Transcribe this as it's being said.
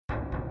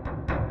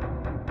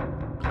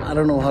I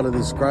don't know how to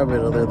describe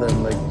it other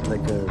than like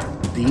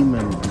a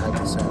demon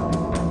type of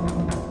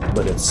sound.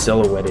 But it's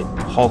silhouetted,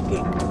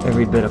 hulking,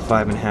 every bit of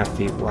 5.5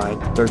 feet wide,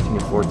 13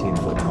 to 14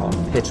 foot tall,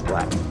 pitch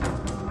black.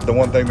 The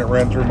one thing that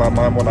ran through my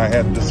mind when I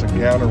had this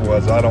encounter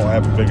was I don't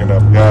have a big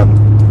enough gun.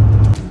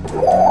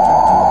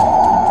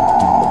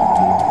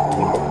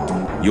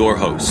 Your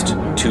host,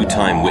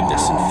 two-time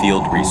witness and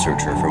field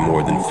researcher for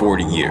more than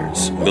 40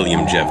 years,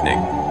 William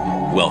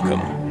Jevning.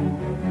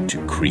 Welcome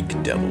to Creek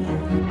Devil.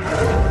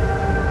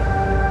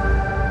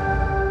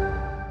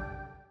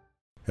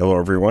 Hello,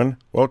 everyone.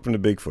 Welcome to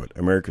Bigfoot,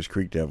 America's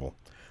Creek Devil.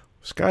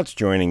 Scott's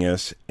joining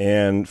us,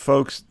 and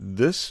folks,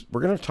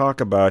 we're going to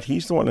talk about,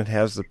 he's the one that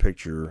has the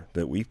picture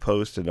that we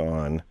posted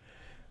on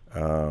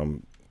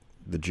the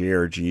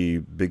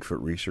JRG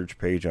Bigfoot research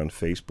page on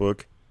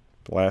Facebook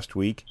last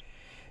week,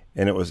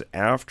 and it was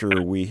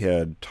after we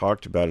had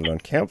talked about it on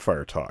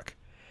Campfire Talk,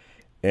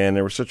 and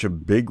there was such a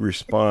big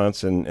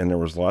response, and there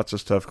was lots of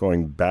stuff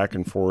going back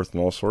and forth in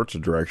all sorts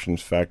of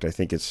directions. In fact, I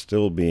think it's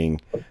still being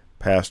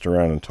passed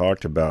around and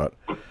talked about.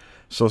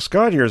 So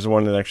Scott here is the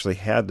one that actually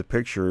had the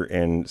picture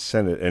and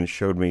sent it and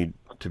showed me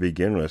to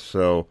begin with.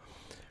 So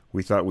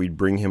we thought we'd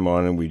bring him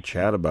on and we'd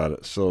chat about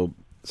it. So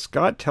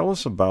Scott, tell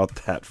us about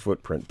that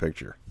footprint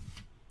picture.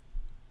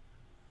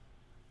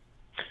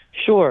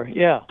 Sure.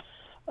 Yeah.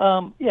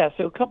 So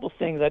a couple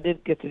things. I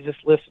did get to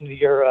just listen to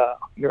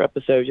your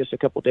episode just a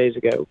couple days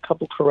ago. A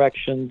couple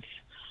corrections.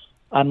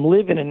 I'm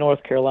living in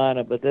North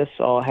Carolina, but this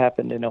all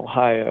happened in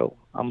Ohio.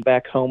 I'm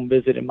back home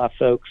visiting my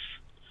folks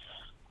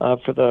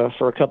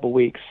for a couple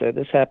weeks. So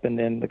this happened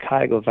in the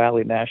Cuyahoga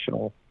Valley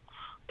National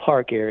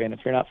Park area, and if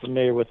you're not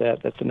familiar with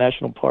that, that's a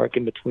national park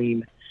in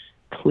between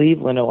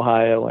Cleveland,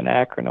 Ohio, and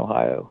Akron,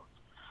 Ohio.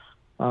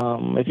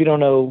 If you don't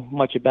know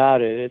much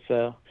about it,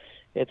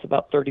 it's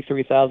about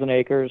 33,000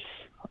 acres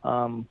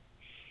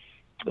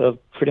of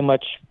pretty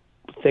much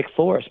thick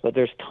forest, but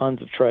there's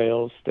tons of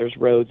trails. There's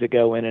roads that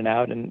go in and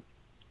out, and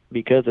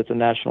because it's a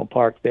national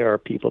park, there are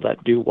people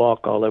that do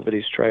walk all over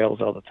these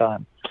trails all the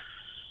time.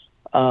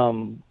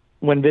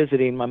 When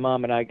visiting, my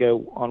mom and I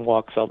go on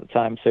walks all the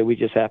time, so we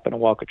just happen to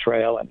walk a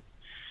trail. And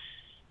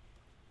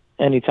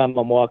anytime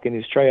I'm walking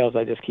these trails,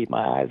 I just keep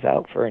my eyes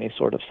out for any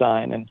sort of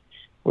sign. And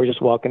we're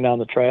just walking down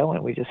the trail,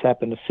 and we just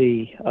happen to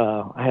see,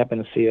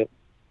 a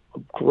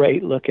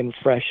great-looking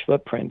fresh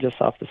footprint just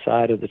off the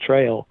side of the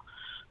trail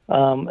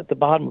at the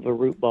bottom of a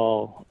root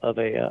ball of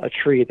a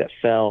tree that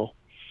fell,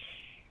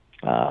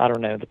 I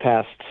don't know, the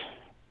past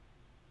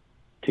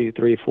 2,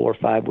 3, 4,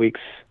 5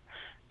 weeks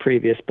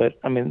previous, but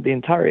I mean the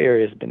entire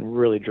area has been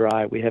really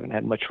dry. We haven't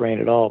had much rain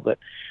at all, but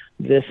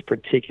this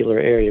particular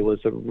area was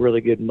a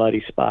really good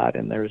muddy spot,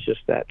 and there was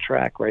just that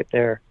track right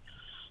there.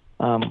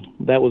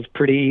 That was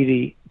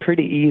pretty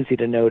easy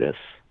to notice.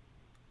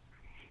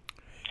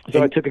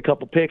 So I took a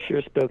couple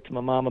pictures, spoke to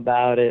my mom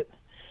about it.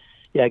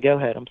 Yeah, go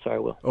ahead. I'm sorry,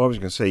 Will. Oh, I was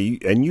going to say,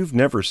 and you've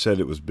never said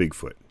it was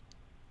Bigfoot.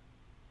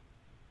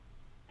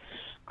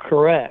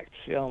 Correct.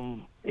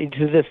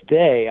 To this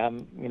day,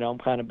 I'm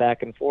kind of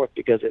back and forth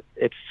because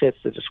it fits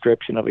the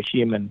description of a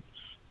human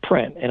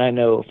print. And I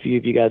know a few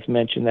of you guys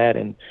mentioned that,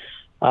 and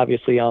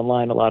obviously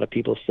online a lot of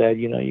people said,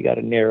 you got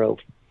a narrow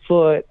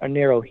foot, a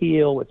narrow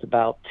heel. It's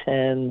about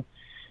 10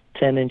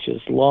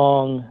 inches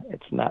long.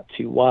 It's not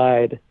too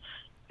wide.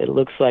 It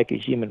looks like a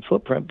human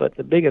footprint, but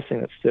the biggest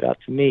thing that stood out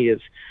to me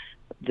is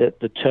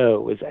that the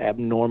toe is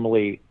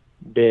abnormally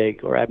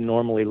big or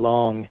abnormally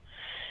long.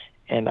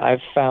 And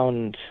I've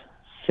found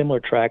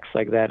similar tracks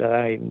like that.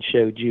 I even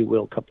showed you,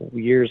 Will, a couple of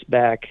years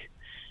back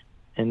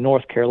in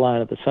North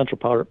Carolina, the central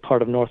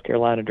part of North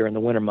Carolina during the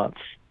winter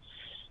months.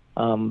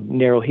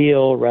 Narrow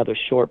heel, rather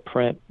short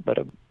print, but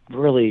a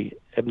really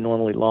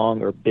abnormally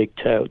long or big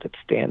toe that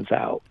stands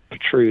out,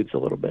 protrudes a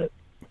little bit.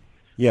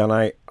 Yeah,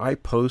 and I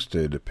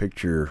posted a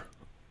picture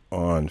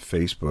on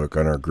Facebook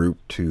on our group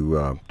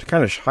to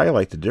kind of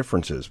highlight the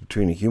differences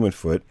between a human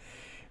foot,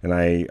 and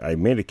I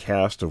made a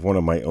cast of one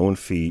of my own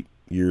feet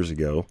years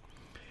ago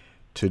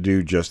to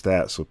do just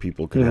that, so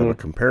people could have a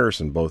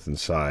comparison both in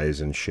size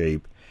and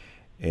shape.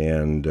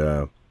 And,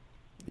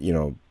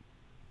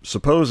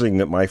 supposing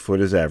that my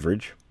foot is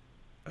average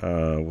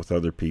with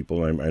other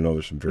people, I know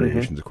there's some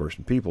variations, of course,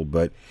 in people,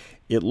 but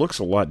it looks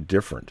a lot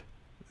different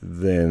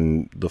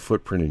than the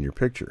footprint in your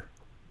picture.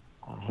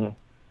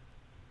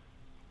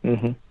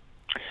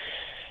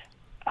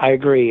 I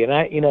agree. And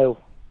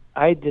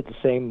I did the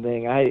same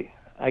thing.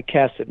 I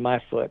casted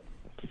my foot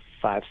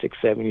 5, 6,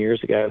 7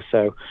 years ago,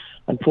 so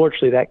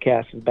unfortunately, that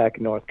cast is back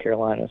in North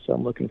Carolina, so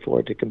I'm looking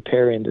forward to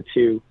comparing the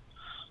two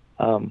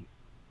from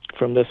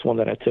this one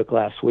that I took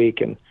last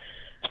week and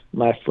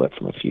my foot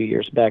from a few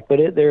years back. But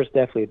there's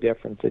definitely a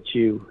difference that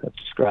you have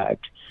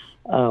described.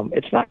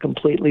 It's not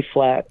completely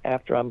flat.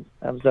 After I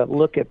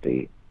look at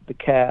the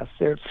cast,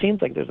 it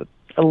seems like there's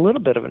a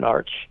little bit of an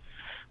arch,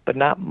 but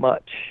not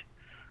much.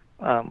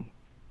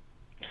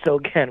 So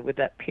again, with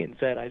that being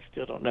said, I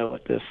still don't know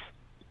what this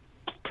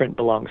print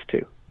belongs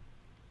to.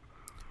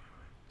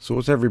 So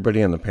what's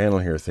everybody on the panel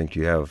here think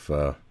you have?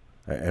 I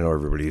know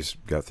everybody's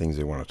got things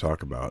they want to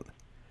talk about.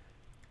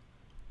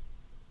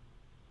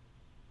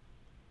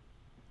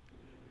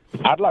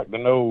 I'd like to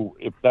know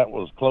if that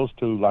was close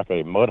to like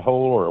a mud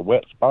hole or a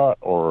wet spot,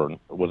 or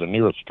was it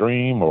near a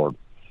stream, or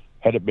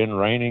had it been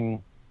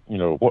raining? You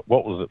know, what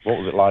was it? What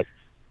was it like?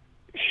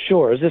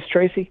 Sure. Is this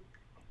Tracy?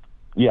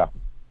 Yeah.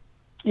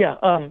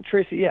 Yeah,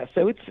 Tracy. Yeah.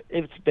 So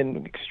it's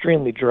been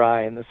extremely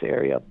dry in this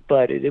area,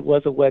 but it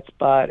was a wet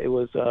spot. It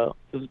was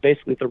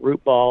basically the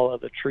root ball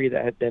of a tree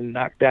that had been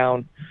knocked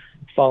down,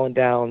 fallen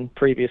down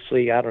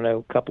previously. I don't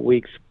know, a couple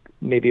weeks,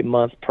 maybe a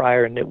month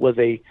prior, and it was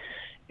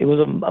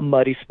a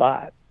muddy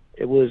spot.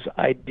 It was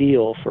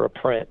ideal for a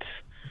print.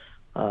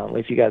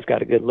 If you guys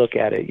got a good look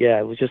at it, yeah,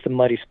 it was just a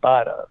muddy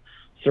spot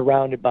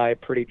surrounded by a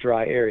pretty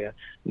dry area.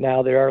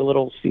 Now there are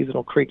little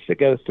seasonal creeks that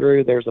go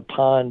through. There's a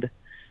pond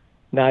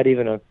not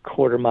even a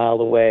quarter mile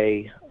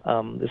away.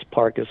 This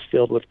park is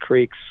filled with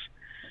creeks,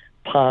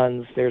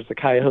 ponds. There's the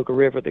Cuyahoga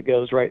River that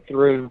goes right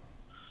through.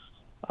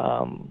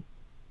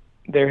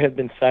 There have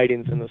been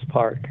sightings in this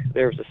park.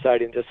 There was a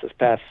sighting just this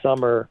past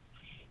summer,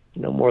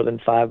 more than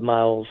 5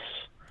 miles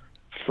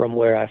from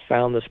where I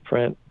found this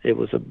print. It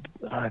was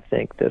I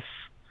think the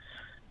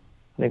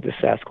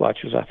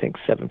Sasquatch was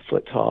 7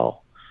 foot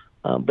tall.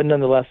 But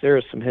nonetheless, there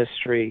is some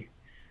history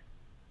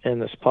in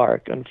this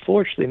park.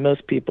 Unfortunately,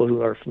 most people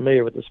who are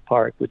familiar with this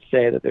park would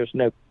say that there's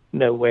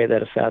no way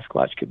that a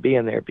Sasquatch could be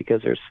in there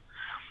because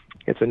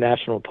it's a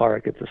national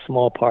park, it's a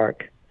small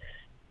park,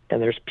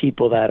 and there's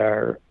people that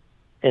are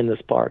in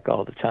this park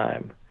all the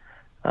time,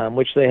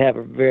 which they have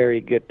a very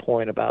good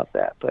point about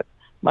that. But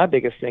my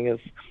biggest thing is,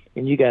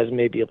 and you guys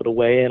may be able to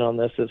weigh in on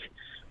this, is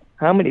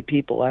how many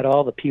people, out of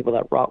all the people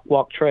that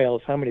walk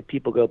trails, how many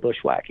people go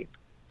bushwhacking?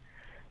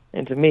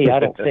 And to me, I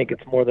don't think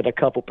it's more than a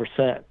couple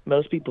percent.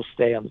 Most people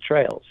stay on the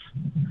trails.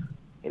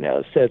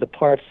 So the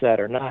parts that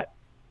are not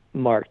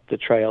marked the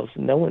trails,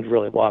 no one's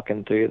really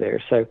walking through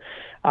there. So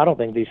I don't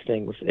think these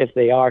things, if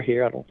they are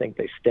here, I don't think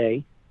they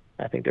stay.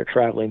 I think they're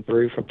traveling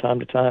through from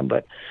time to time.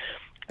 But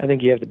I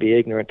think you have to be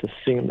ignorant to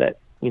assume that,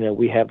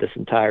 we have this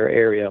entire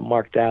area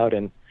marked out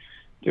and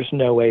there's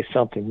no way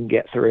something can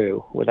get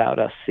through without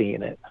us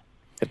seeing it,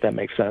 if that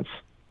makes sense.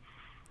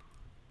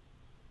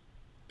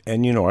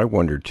 And, I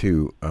wonder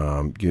too,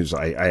 because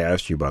I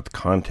asked you about the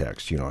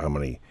context, how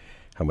many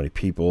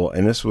people,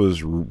 and this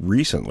was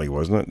recently,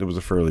 wasn't it? It was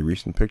a fairly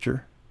recent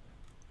picture.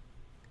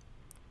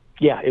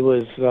 Yeah, it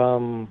was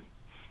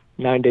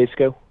 9 days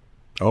ago.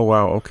 Oh,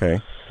 wow.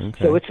 Okay.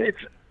 So it's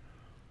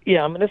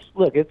yeah,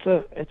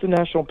 it's a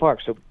national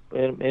park, so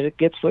it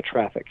gets foot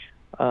traffic.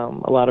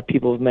 A lot of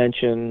people have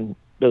mentioned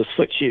those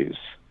foot shoes.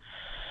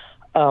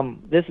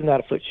 This is not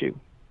a foot shoe.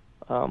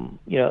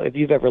 If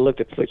you've ever looked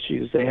at foot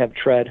shoes, they have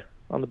tread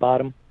on the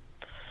bottom.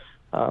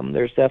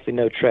 There's definitely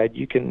no tread.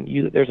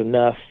 There's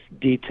enough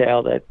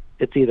detail that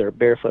it's either a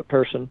barefoot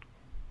person,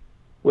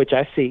 which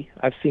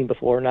I've seen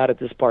before, not at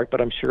this park,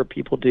 but I'm sure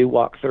people do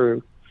walk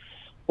through,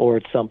 or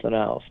it's something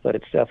else, but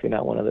it's definitely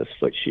not one of those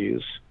foot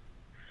shoes.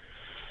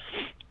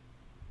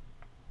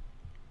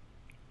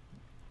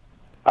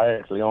 I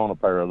actually own a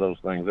pair of those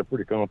things. They're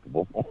pretty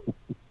comfortable.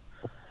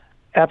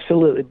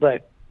 Absolutely,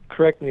 but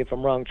correct me if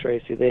I'm wrong,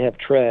 Tracy, they have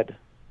tread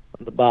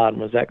on the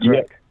bottom. Is that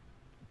correct? Yeah.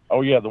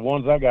 Oh, yeah, the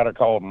ones I got are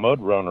called mud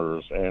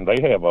runners, and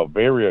they have a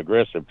very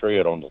aggressive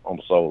tread on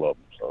the sole of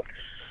them. So,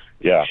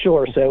 yeah.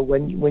 Sure. So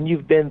when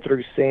you've been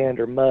through sand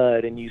or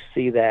mud and you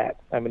see that,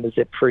 is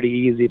it pretty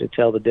easy to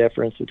tell the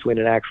difference between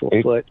an actual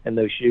foot and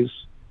those shoes?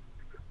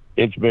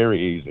 It's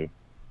very easy.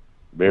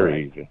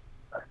 Very easy.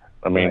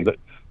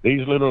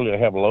 These literally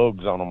have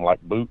lugs on them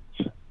like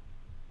boots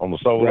on the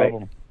sole of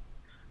them.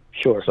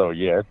 Sure. So,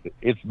 yeah,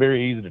 it's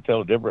very easy to tell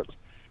the difference.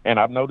 And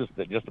I've noticed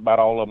that just about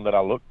all of them that I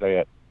looked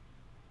at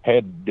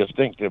had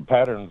distinctive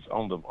patterns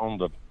on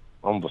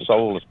the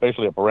sole,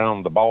 especially up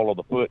around the ball of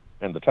the foot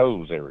and the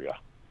toes area.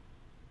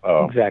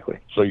 Exactly.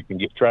 So you can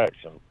get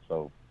traction.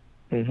 So.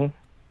 Mm-hmm.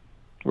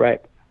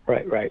 Right.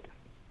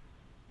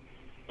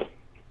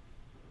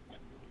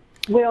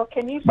 Will,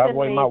 can you send me... By the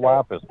way, my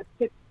wife is...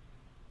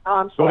 Oh,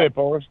 I'm sorry. Go ahead,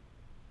 Forrest.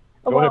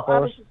 I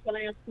was just going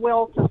to ask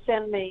Will to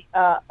send me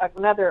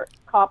another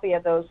copy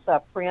of those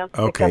prints.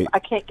 Okay. Because I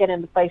can't get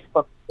into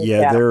Facebook.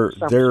 Yeah,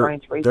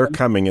 they're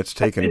coming. It's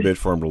taken a bit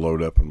for them to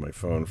load up on my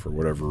phone for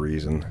whatever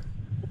reason.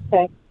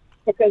 Okay.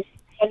 Because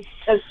and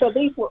so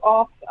these were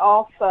off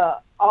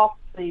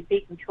the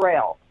beaten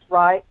trail,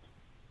 right?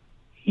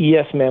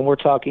 Yes, ma'am. We're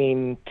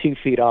talking 2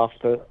 feet off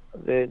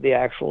the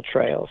actual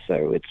trail,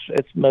 so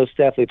it's most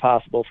definitely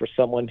possible for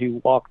someone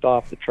who walked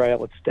off the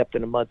trail and stepped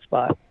in a mud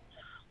spot.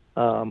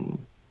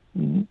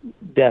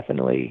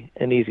 Definitely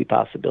an easy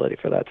possibility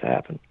for that to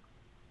happen.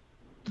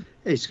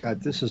 Hey,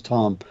 Scott, this is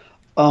Tom.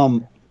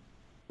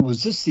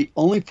 Was this the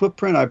only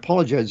footprint? I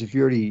apologize if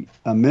you already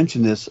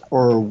mentioned this,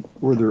 or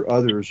were there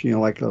others,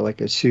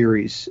 like a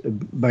series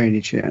by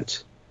any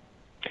chance?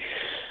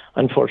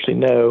 Unfortunately,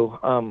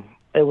 no.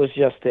 It was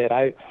just it.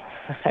 I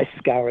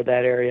scoured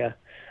that area,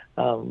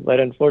 but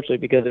unfortunately,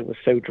 because it was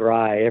so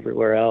dry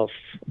everywhere else,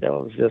 there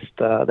was just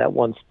that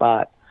one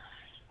spot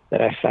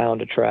that I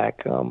found a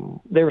track.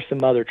 There were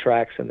some other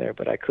tracks in there,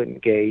 but I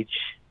couldn't gauge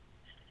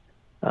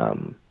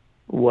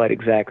what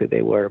exactly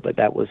they were. But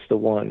that was the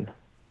one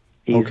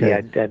easy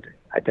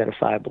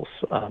identifiable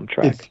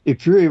track.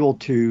 If you're able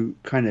to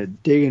kind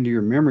of dig into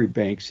your memory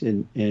banks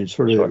and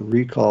sort of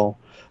recall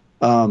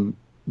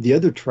the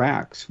other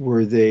tracks,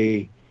 were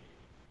they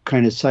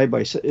kind of side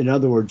by side? In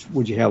other words,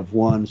 would you have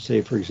one,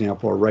 say, for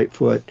example, a right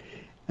foot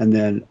and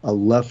then a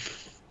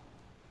left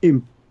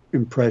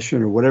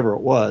impression or whatever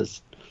it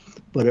was,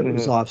 but it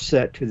was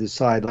offset to the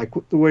side, like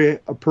the way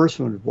a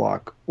person would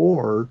walk?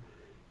 Or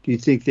do you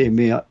think they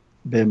may have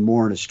been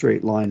more in a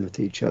straight line with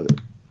each other?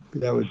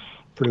 That would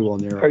pretty well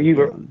narrow. Are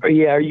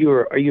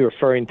you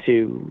referring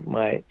to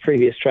my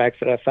previous tracks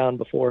that I found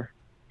before?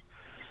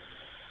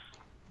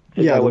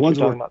 Is that what you're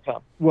talking about,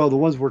 Tom? Well, the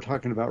ones we're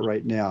talking about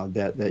right now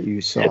that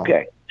you saw.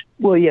 Okay.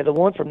 Well, yeah, the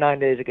one from 9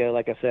 days ago,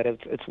 like I said,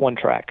 it's one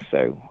track,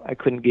 so I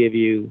couldn't give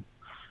you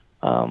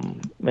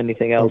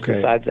anything else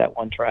besides that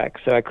one track.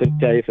 So I couldn't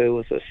tell you if it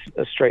was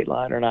a straight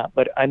line or not.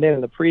 But I know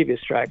in the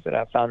previous tracks that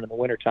I found in the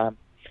wintertime,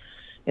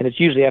 and it's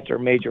usually after a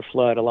major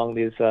flood along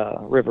these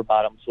river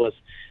bottoms, was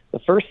the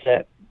first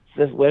set,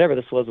 whatever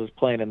this was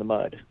playing in the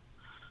mud.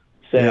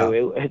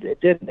 So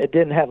it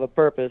didn't have a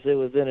purpose. It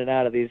was in and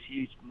out of these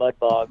huge mud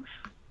bogs.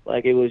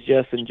 Like it was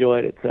just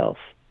enjoyed itself.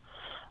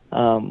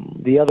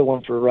 The other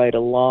ones were right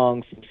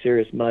along some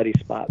serious muddy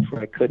spots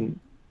where I couldn't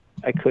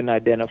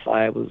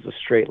identify if it was a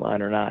straight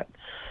line or not.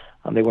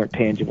 They weren't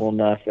tangible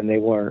enough, and they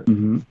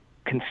weren't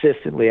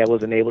consistently. I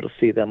wasn't able to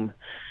see them,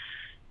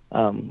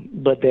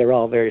 but they're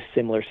all very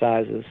similar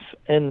sizes.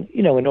 And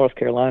in North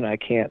Carolina, I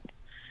can't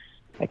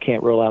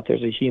rule out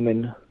there's a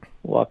human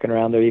walking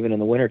around there even in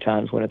the winter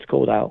times when it's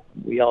cold out.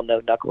 We all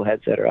know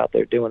knuckleheads that are out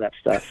there doing that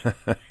stuff.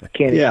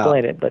 Can't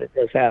explain it, but it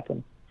does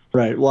happen.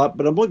 Right. Well,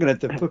 but I'm looking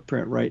at the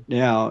footprint right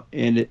now,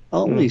 and it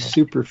only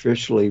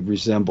superficially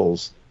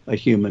resembles a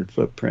human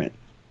footprint.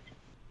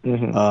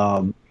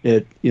 The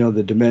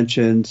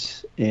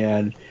dimensions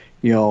and,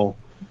 the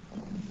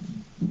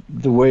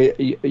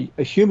way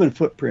a human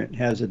footprint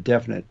has a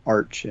definite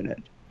arch in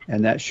it,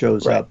 and that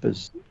shows up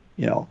as,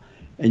 and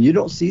you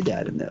don't see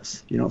that in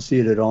this. You don't see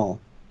it at all.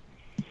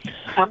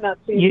 I'm not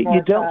seeing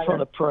you don't from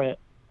the print.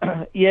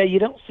 Yeah, you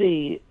don't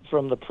see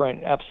from the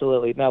print,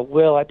 absolutely. Now,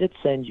 Will, I did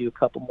send you a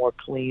couple more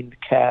clean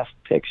cast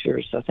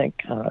pictures, I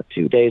think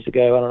 2 days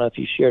ago. I don't know if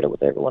you shared it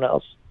with everyone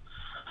else.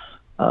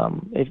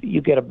 If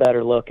you get a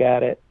better look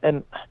at it,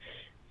 and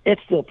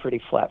it's still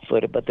pretty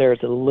flat-footed, but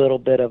there's a little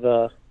bit of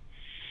a,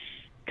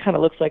 kind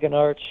of looks like an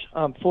arch.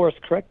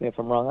 Forrest, correct me if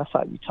I'm wrong. I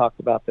thought you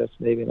talked about this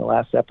maybe in the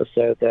last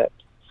episode, that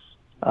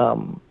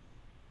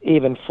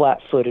even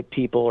flat-footed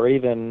people or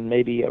even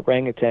maybe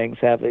orangutans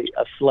have a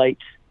slight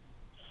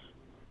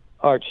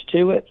arch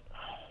to it,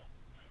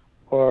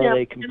 or are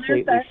they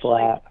completely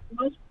flat?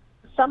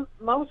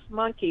 Most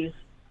monkeys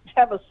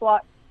have a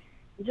slight,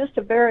 just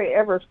a very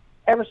ever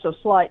so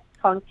slight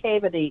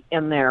concavity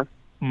in there.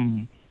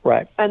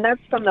 Right. And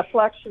that's from the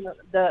flexion of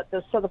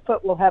so the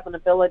foot will have an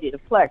ability to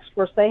flex. Of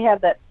course, they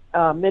have that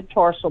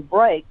mid-tarsal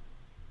break,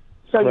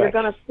 so you're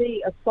going to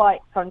see a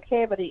slight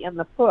concavity in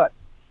the foot.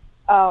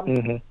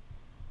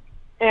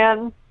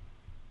 And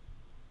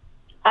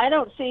I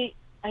don't see,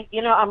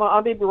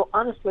 I'll be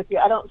honest with you,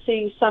 I don't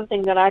see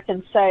something that I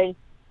can say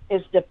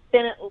is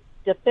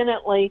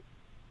definitely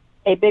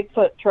a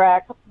Bigfoot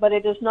track, but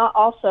it is not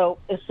also,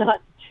 it's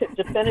not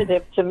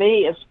definitive to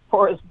me as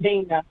far as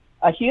being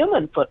a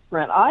human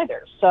footprint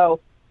either. So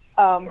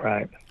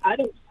right.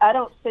 I'm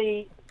not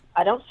seeing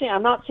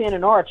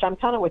an arch. I'm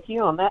kind of with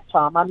you on that,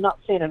 Tom. I'm not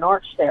seeing an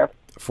arch there.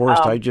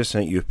 Forrest, I just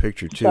sent you a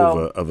picture too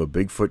of a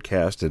Bigfoot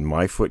cast and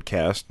my foot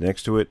cast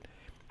next to it,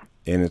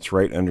 and it's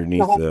right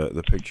underneath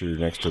the picture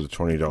next to the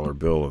 $20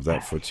 bill of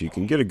that foot, so you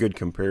can get a good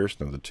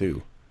comparison of the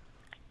two.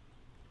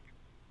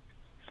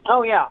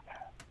 Oh yeah,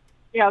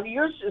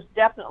 yours has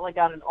definitely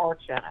got an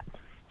arch in it.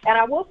 And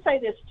I will say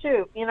this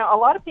too, a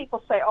lot of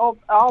people say, oh,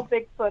 all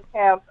Bigfoot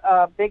have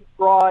big,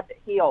 broad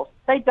heels.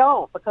 They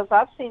don't, because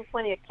I've seen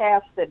plenty of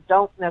casts that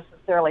don't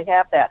necessarily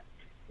have that.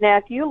 Now,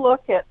 if you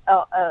look at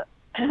a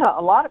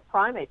lot of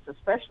primates,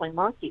 especially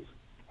monkeys,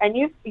 and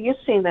you've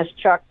seen this,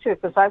 Chuck, too,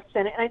 because I've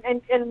seen it,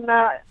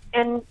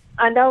 and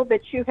I know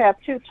that you have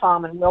too,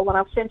 Tom and Will, when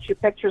I've sent you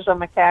pictures of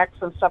macaques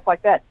and stuff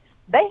like that.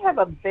 They have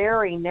a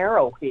very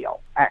narrow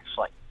heel,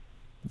 actually.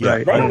 Yeah,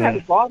 they don't have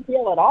a broad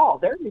heel at all.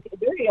 Their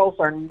heels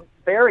are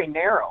very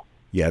narrow.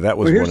 Yeah, that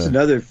was. Well, here's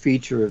another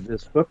feature of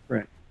this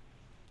footprint.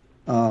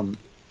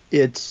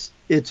 It's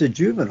a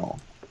juvenile.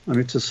 I mean,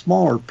 it's a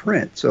smaller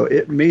print, so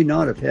it may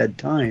not have had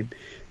time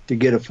to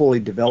get a fully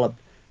developed.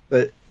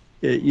 But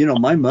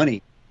my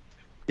money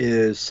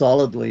is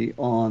solidly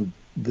on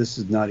this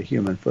is not a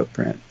human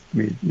footprint. I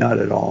mean, not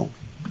at all.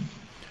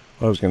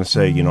 I was going to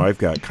say, I've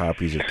got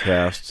copies of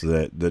casts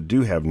that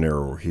do have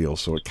narrower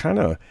heels, so it kind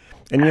of.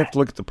 And you have to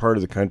look at the part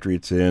of the country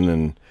it's in,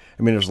 and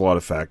there's a lot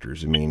of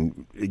factors.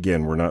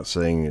 Again, we're not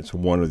saying it's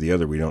one or the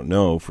other. We don't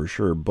know for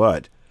sure,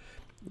 but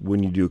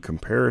when you do a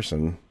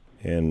comparison,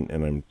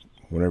 and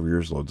whenever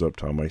yours loads up,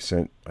 Tom, I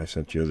sent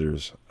you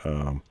others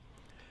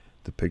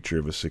the picture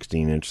of a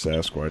 16-inch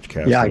Sasquatch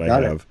cast that I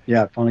got have. It.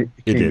 Yeah, finally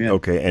it did. In.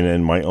 Okay, and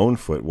then my own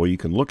foot. Well, you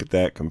can look at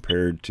that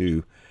compared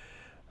to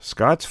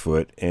Scott's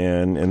foot,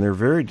 and they're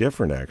very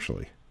different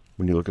actually.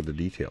 when you look at the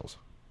details.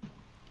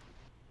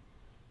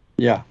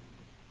 Yeah.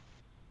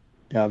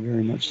 Yeah,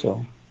 very much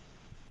so.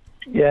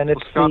 Yeah, and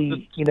it's Scott,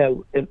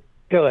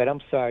 go ahead.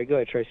 I'm sorry. Go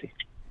ahead, Tracy.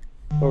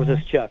 Or was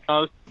this Chuck?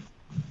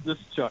 This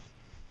is Chuck.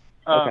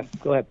 Okay,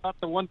 go ahead.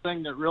 The one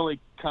thing that really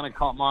kind of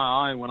caught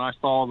my eye when I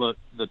saw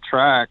the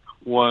track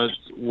was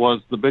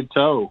the big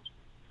toe.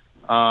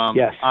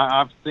 Yes,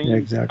 I've seen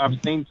exactly.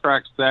 I've seen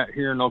tracks that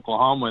here in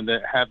Oklahoma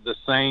that have the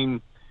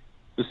same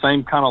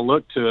kind of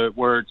look to it,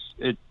 where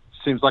it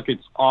seems like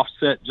it's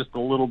offset just a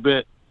little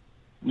bit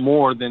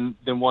more than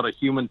what a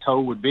human toe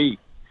would be.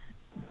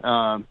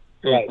 Right.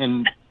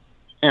 And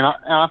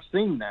I've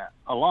seen that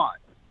a lot.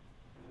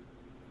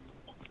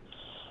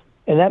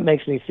 And that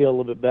makes me feel a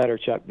little bit better,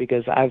 Chuck,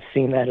 because I've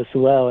seen that as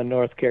well in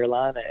North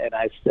Carolina, and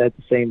I said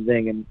the same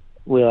thing. And,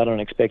 Will, I don't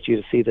expect you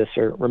to see this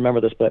or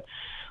remember this, but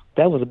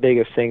that was the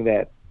biggest thing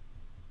that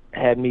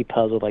had me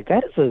puzzled. Like,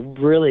 that is a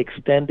really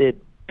extended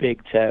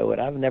big toe,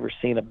 and I've never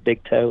seen a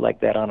big toe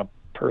like that on a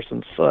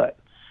person's foot.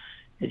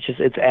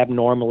 It's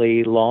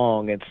abnormally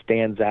long and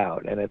stands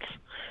out, and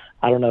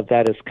I don't know if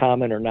that is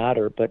common or not,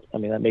 but I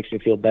mean, that makes me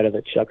feel better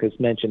that Chuck has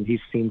mentioned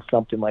he's seen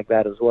something like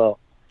that as well.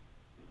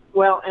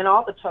 Well, and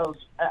all the toes,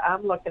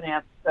 I'm looking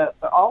at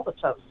all the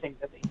toes seem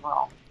to be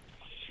long.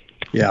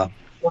 Yeah.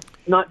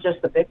 Not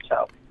just the big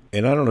toe.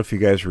 And I don't know if you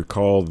guys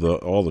recall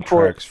all the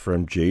tracks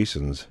from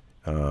Jason's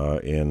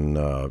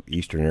in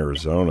eastern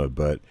Arizona,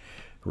 but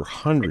there were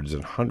hundreds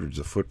and hundreds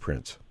of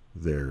footprints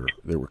there.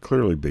 They were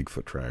clearly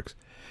Bigfoot tracks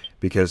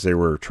because they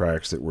were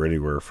tracks that were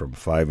anywhere from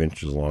 5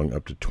 inches long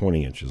up to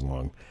 20 inches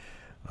long.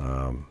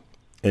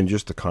 And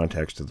just the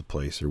context of the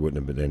place, there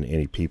wouldn't have been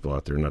any people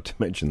out there, not to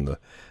mention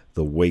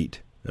the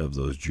weight of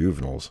those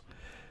juveniles.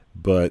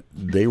 But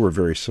they were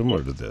very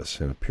similar to this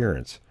in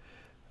appearance.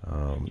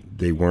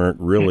 They weren't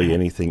really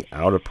anything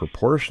out of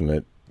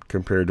proportionate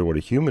compared to what a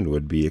human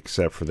would be,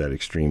 except for that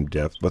extreme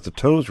depth. But the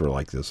toes were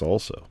like this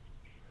also.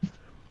 I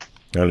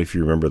don't know if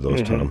you remember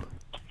those, Tom.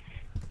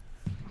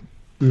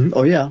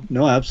 Oh, yeah.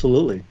 No,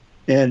 absolutely.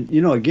 And,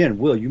 again,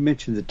 Will, you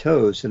mentioned the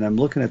toes, and I'm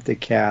looking at the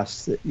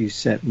cast that you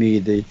sent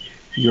me,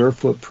 your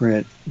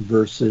footprint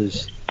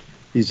versus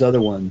these other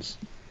ones.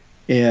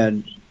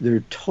 And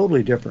they're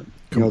totally different.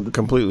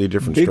 Completely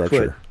different Bigfoot,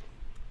 structure.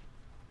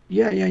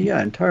 Yeah,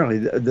 entirely.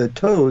 The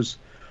toes,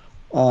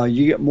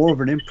 you get more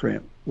of an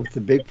imprint with the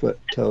Bigfoot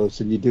toes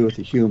than you do with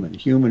the human.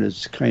 Human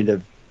is kind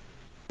of,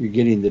 you're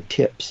getting the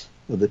tips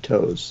of the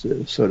toes,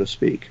 so to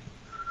speak.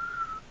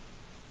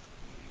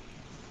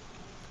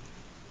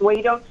 Well,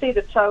 you don't see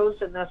the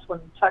toes in this one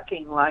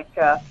tucking like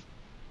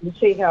you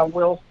see how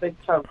Will's big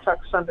toe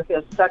tucks under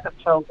his second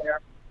toe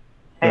there.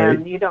 And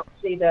Right. you don't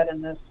see that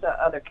in this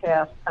other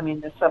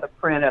this other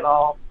print at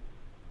all.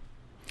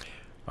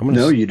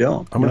 No, you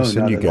don't. I'm going to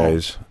send not you at all.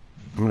 guys.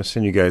 I'm going to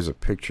send you guys a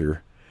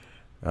picture.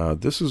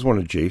 This is one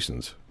of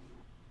Jason's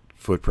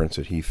footprints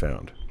that he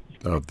found.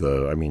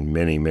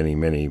 Many.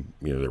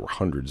 There were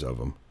hundreds of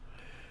them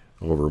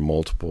over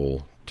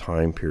multiple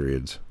time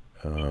periods.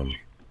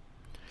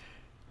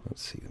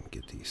 Let's see. Let me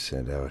get these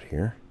sent out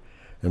here.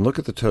 And look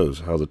at the toes.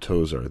 How the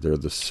toes are. They're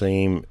the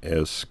same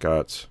as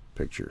Scott's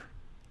picture.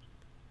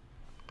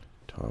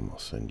 Tom, I'll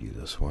send you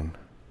this one.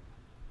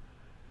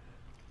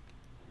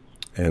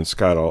 And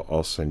Scott,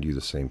 I'll send you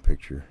the same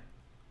picture.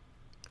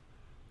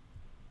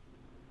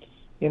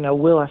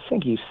 Will, I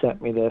think you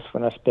sent me this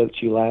when I spoke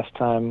to you last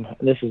time.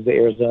 This is the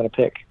Arizona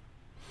pic.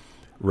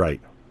 Right.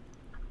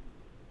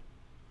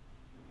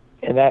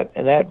 And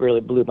that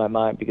really blew my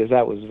mind because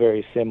that was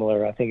very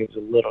similar. I think it was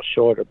a little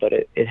shorter, but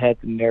it had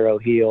the narrow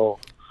heel.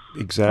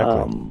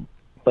 Exactly.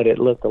 But it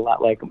looked a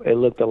lot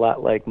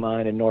like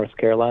mine in North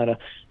Carolina.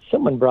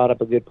 Someone brought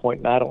up a good point,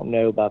 and I don't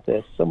know about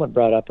this. Someone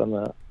brought up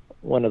on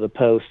one of the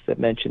posts that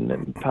mentioned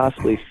that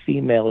possibly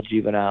female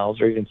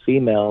juveniles or even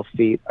female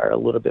feet are a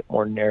little bit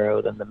more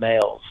narrow than the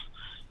males.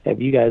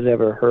 Have you guys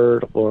ever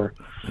heard or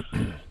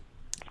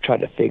tried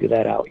to figure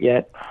that out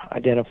yet?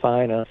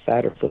 Identifying a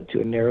fatter foot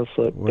to a narrow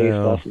foot based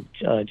off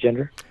of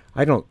gender?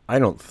 I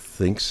don't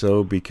think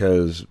so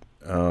because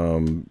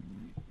and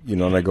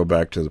I go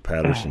back to the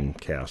Patterson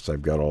casts.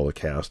 I've got all the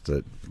casts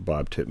that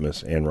Bob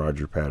Titmus and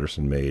Roger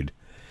Patterson made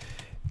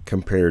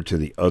compared to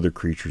the other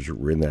creatures that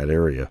were in that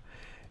area.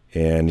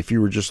 And if you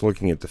were just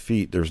looking at the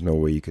feet, there's no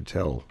way you could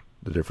tell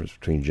the difference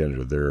between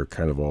gender. They're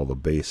kind of all the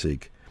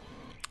basic.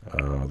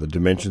 The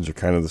dimensions are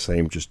kind of the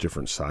same, just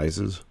different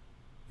sizes.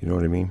 You know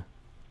what I mean?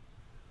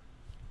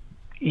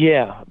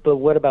 Yeah, but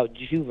what about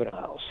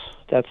juveniles?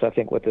 That's, I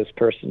think, what this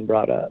person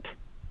brought up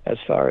as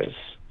far as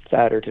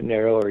fatter to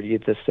narrow, or do you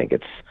just think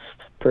it's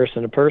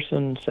person to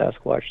person,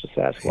 Sasquatch to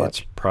Sasquatch?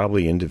 It's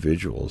probably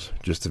individuals,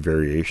 just the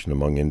variation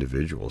among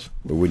individuals.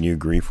 But wouldn't you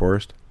agree,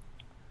 Forrest?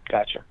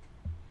 Gotcha.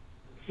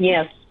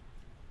 Yes.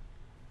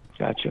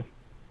 Gotcha.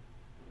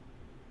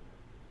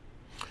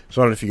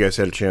 So I don't know if you guys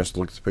had a chance to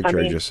look at the picture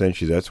I just sent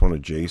you. That's one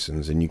of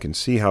Jason's, and you can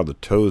see how the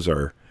toes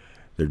are.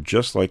 They're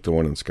just like the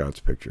one in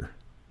Scott's picture,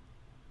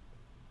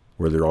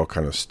 where they're all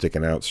kind of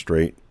sticking out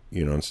straight,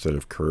 instead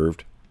of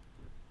curved.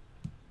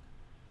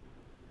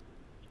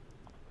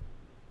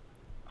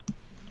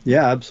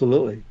 Yeah,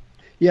 absolutely.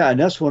 Yeah, and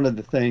that's one of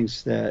the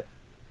things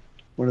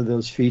one of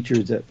those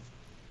features that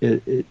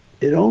it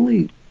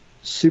only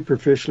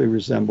superficially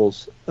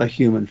resembles a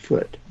human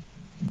foot,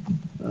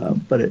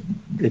 but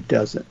it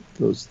doesn't.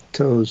 The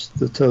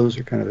toes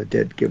are kind of a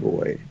dead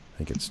giveaway. I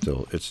think it's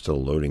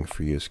still loading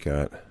for you,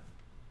 Scott.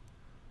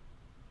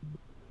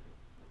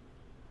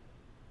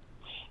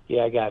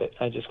 Yeah, I got it.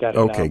 I just got it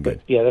okay, now. Good.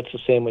 But yeah, that's the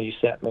same one you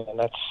sent me, and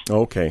that's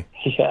okay.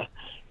 Yeah,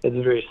 it's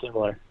very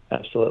similar.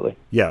 Absolutely.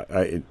 Yeah.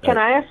 Can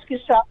I ask you,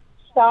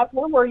 Scott,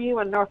 where were you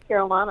in North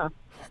Carolina?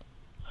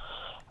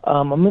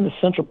 I'm in the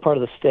central part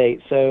of the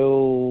state,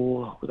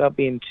 so without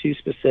being too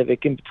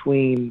specific, in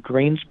between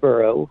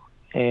Greensboro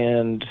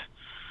and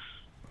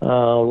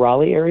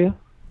Raleigh area.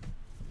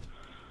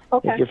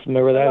 Okay. If you're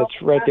familiar with that,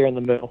 it's right there in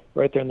the middle.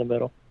 Right there in the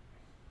middle.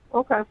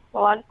 Okay.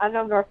 Well, I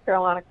know North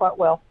Carolina quite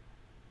well.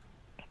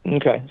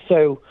 Okay.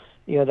 So,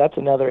 that's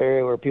another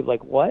area where people are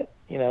like, what?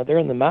 They're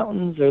in the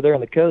mountains or they're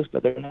on the coast,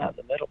 but they're not in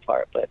the middle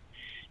part. But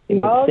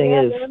the thing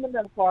is, they're in the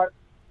middle part.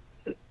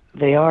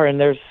 They are, and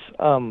there's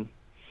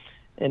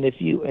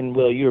and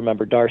Will, you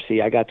remember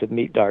Darcy. I got to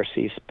meet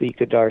Darcy, speak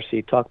to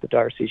Darcy, talk to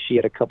Darcy. She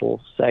had a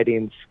couple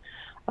sightings.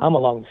 I'm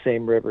along the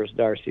same river as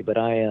Darcy, but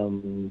I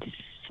am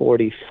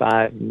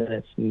 45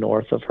 minutes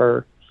north of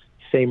her,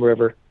 same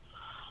river.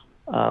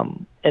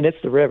 And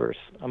it's the rivers.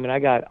 I mean, I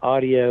got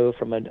audio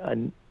from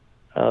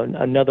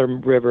another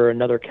river,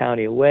 another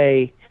county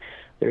away.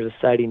 There's a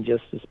sighting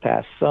just this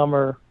past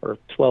summer, or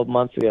 12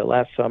 months ago,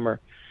 last summer.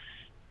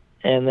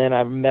 And then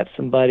I met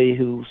somebody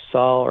who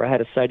saw or had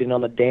a sighting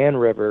on the Dan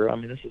River. I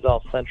mean, this is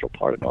all central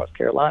part of North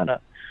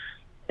Carolina.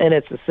 And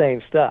it's the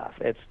same stuff.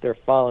 They're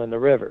following the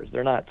rivers.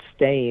 They're not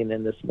staying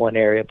in this one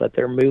area, but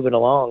they're moving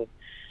along,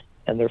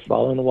 and they're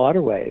following the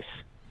waterways.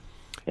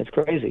 It's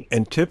crazy.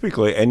 And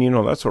typically,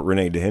 that's what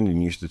Rene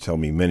DeHenden used to tell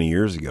me many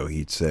years ago.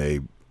 He'd say,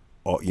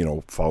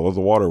 follow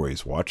the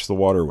waterways, watch the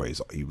waterways.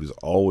 He was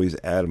always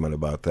adamant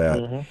about that.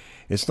 Mm-hmm.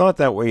 It's not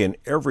that way in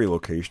every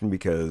location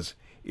because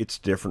it's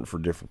different for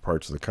different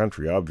parts of the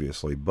country,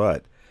 obviously.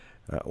 But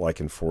like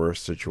in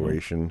forest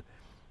situation,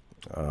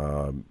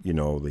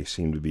 they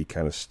seem to be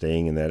kind of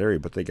staying in that area,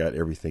 but they got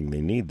everything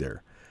they need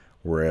there.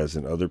 Whereas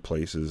in other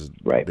places,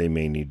 they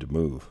may need to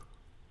move.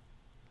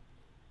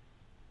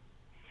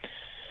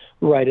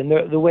 Right, and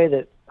the way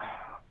that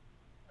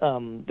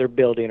they're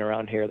building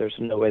around here, there's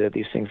no way that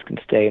these things can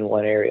stay in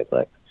one area.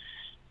 But,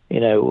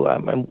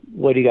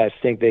 what do you guys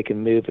think they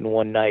can move in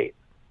one night?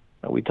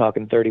 Are we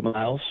talking 30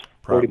 miles,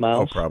 40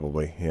 miles? Oh,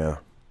 probably, yeah.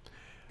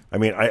 I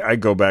mean, I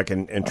go back,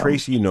 and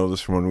Tracy,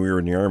 this from when we were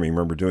in the Army.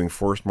 Remember doing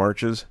forced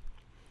marches?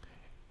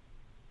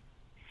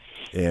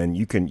 And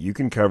you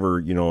can cover,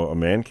 a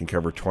man can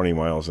cover 20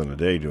 miles in a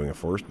day doing a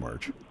forced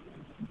march.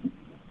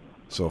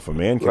 So if a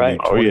man can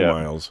do 20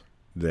 miles,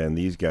 then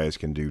these guys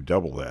can do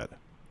double that.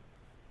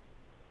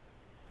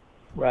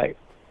 Right.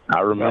 I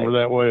remember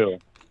that well.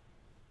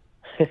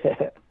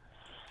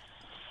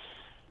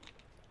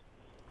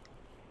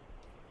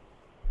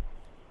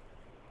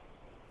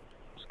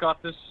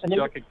 Scott, this is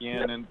Chuck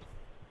again,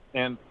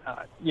 and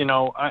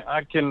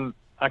I can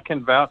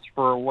vouch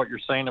for what you're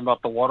saying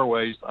about the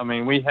waterways. I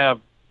mean, we have.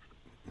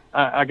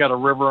 I got a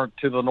river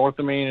to the north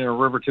of me and a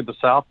river to the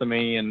south of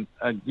me, and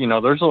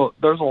there's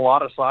a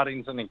lot of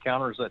sightings and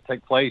encounters that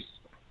take place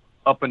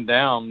up and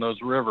down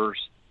those rivers,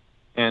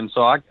 and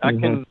so I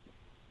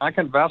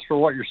can vouch for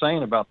what you're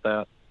saying about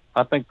that.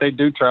 I think they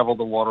do travel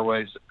the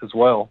waterways as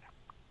well.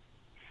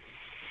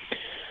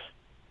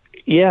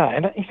 Yeah,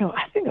 and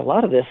I think a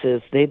lot of this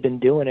is they've been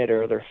doing it,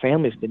 or their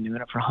family's been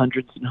doing it for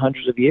hundreds and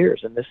hundreds of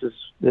years, and this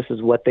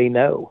is what they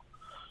know.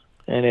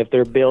 And if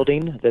they're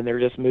building, then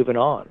they're just moving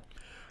on.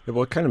 Yeah,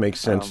 well, it kind of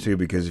makes sense too,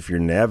 because if you're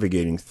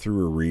navigating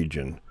through a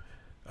region,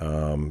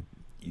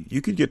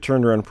 you could get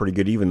turned around pretty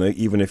good,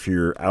 even if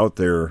you're out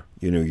there.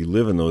 You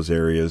live in those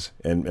areas,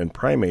 and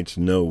primates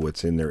know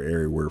what's in their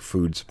area, where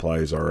food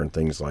supplies are, and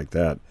things like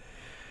that.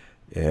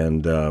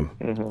 And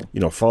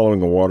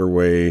following a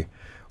waterway,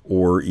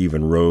 or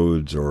even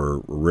roads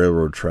or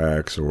railroad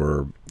tracks,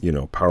 or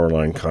power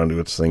line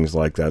conduits, things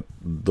like that.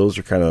 Those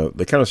are kind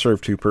of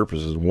serve two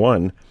purposes.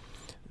 One,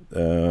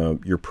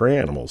 your prey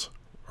animals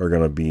are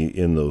going to be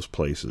in those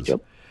places,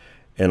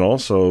 and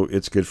also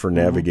it's good for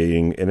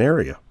navigating an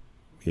area.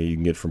 You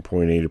can get from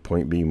point A to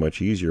point B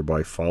much easier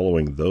by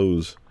following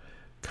those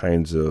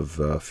kinds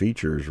of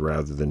features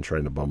rather than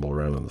trying to bumble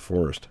around in the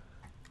forest.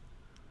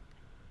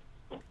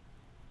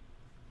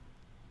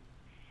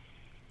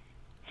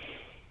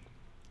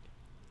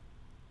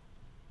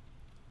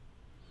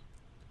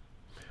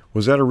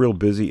 Was that a real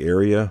busy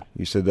area?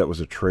 You said that was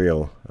a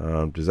trail.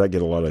 Does that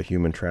get a lot of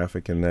human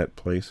traffic in that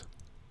place?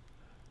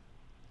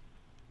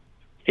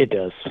 It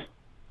does.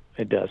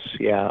 It does,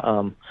 yeah.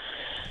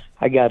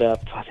 I got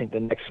up, I think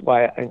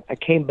I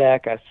came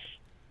back, I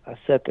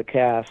set the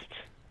cast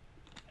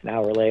an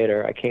hour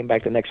later. I came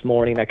back the next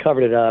morning, I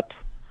covered it up.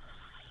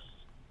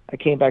 I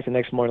came back the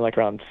next morning like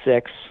around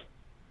 6,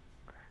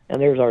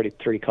 and there was already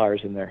 3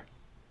 cars in there.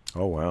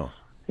 Oh, wow.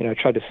 I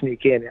tried to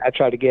sneak in. I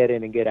tried to get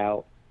in and get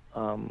out.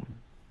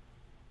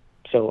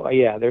 So,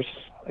 yeah, there's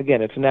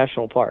again, it's a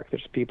national park.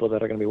 There's people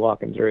that are going to be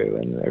walking through,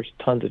 and there's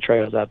tons of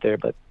trails out there.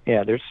 But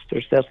yeah, there's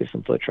definitely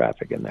some foot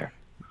traffic in there.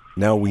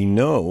 Now we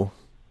know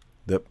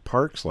that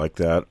parks like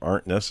that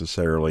aren't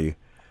necessarily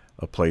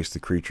a place the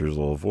creatures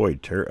will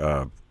avoid.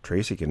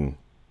 Tracy can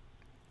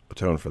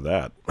atone for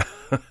that.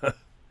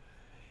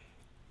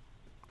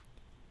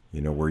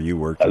 Where you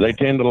work. They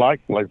tend to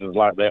like places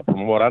like that,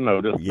 from what I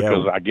noticed. Yeah.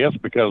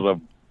 Because of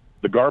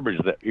the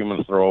garbage that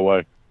humans throw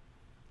away.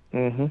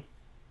 Mm-hmm.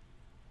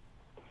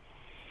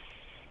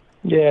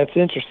 Yeah, it's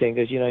interesting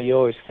because, you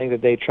always think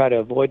that they try to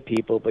avoid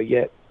people, but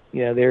yet,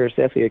 there's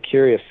definitely a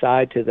curious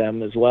side to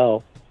them as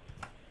well.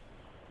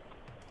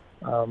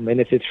 And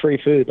if it's free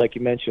food, like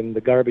you mentioned,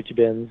 the garbage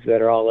bins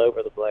that are all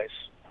over the place.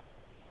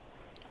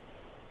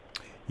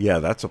 Yeah,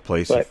 that's a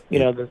place. But,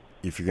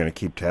 if you're going to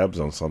keep tabs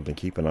on something,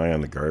 keep an eye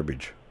on the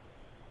garbage.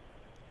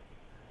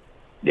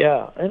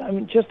 Yeah, and I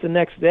mean, just the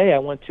next day, I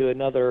went to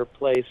another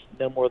place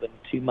no more than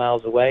 2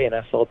 miles away, and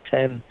I saw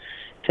 10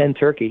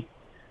 turkey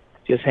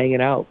just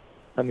hanging out.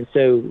 I mean,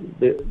 so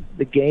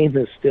the game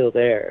is still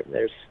there.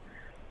 There's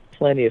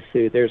plenty of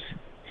food. There's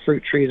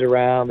fruit trees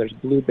around. There's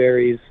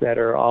blueberries that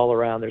are all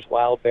around. There's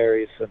wild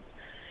berries, and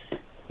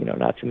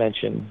not to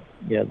mention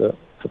the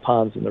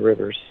ponds and the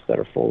rivers that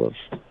are full of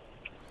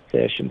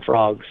fish and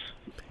frogs.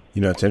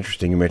 It's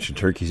interesting you mentioned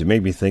turkeys. It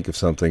made me think of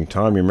something.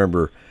 Tom, you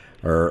remember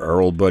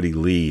our old buddy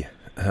Lee?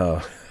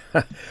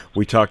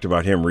 We talked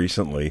about him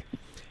recently.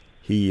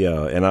 He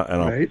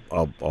Right.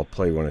 I'll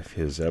play one of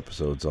his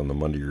episodes on the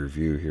Monday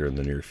Review here in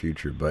the near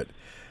future. But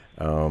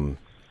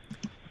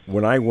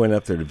when I went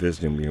up there to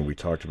visit him, we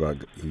talked about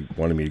he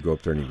wanted me to go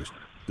up there, and he was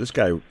this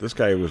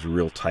guy was a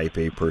real Type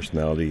A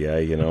personality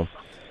guy,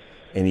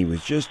 and he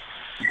was just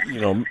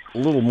a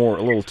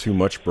little too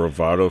much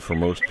bravado for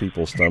most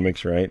people's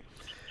stomachs, right?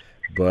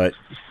 But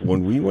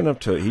when we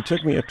went he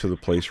took me up to the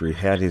place where he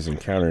had his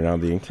encounter. Now,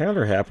 the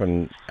encounter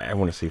happened, I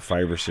want to say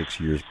 5 or 6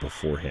 years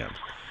beforehand.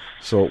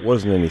 So it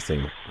wasn't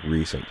anything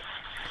recent.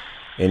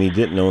 And he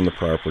didn't own the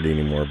property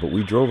anymore, but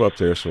we drove up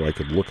there so I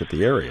could look at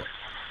the area.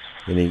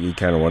 And he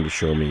kind of wanted to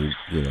show me,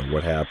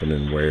 what happened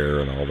and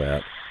where and all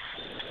that.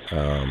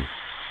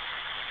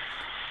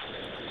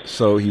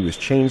 So he was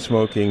chain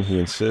smoking. He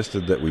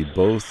insisted that we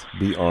both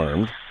be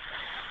armed.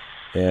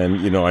 And,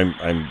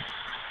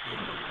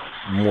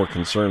 I'm more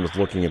concerned with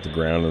looking at the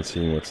ground and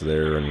seeing what's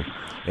there, and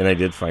I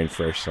did find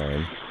fresh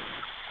sign.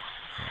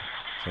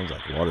 Sounds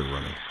like water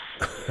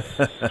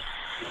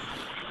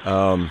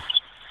running.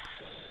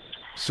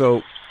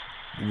 So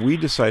we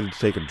decided to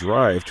take a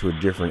drive to a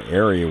different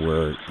area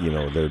where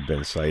there had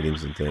been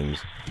sightings and things,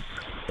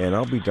 and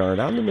I'll be darned,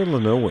 out in the middle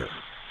of nowhere.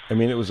 I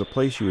mean, it was a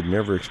place you would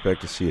never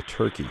expect to see a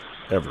turkey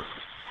ever.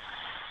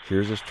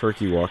 Here's this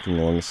turkey walking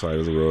along the side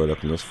of the road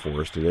up in this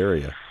forested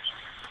area.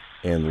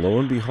 And lo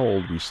and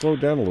behold, we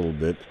slowed down a little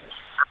bit,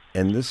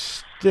 and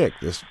this stick,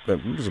 it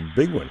was a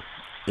big one,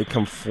 it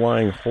come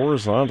flying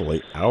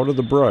horizontally out of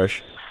the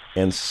brush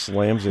and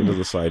slams into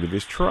the side of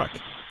his truck.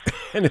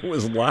 And it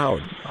was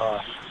loud.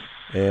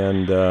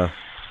 And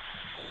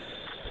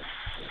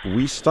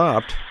we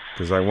stopped,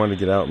 because I wanted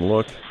to get out and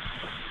look.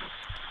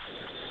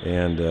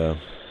 And I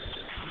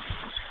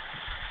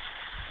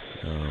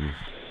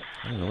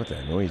don't know what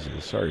that noise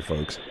is. Sorry,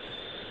 folks.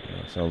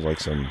 Sounds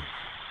like some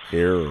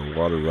air or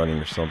water running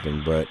or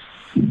something, but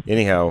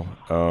anyhow,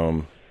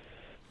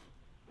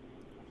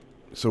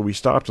 so we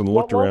stopped and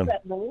looked around.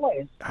 What was that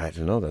noise? I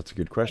don't know. That's a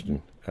good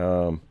question.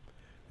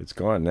 It's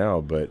gone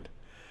now, but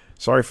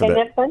sorry for that.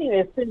 Isn't that funny?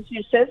 As soon as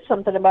you said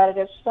something about it,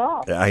 it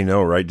stopped. I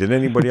know, right? Did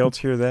anybody else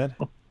hear that?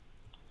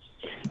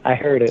 I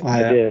heard it.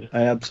 I did.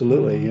 I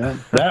absolutely, yeah.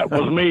 That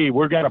was me.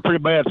 We've got a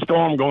pretty bad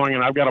storm going,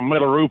 and I've got a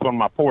metal roof on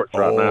my porch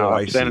right now.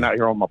 I'm standing out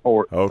here on my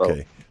porch.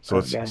 Okay. So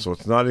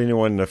it's not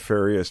anyone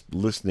nefarious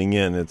listening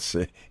in.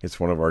 It's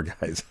one of our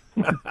guys.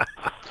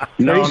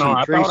 No,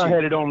 I thought I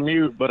had it on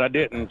mute, but I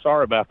didn't.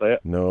 Sorry about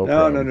that.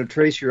 No,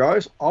 Tracy,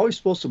 you're always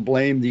supposed to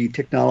blame the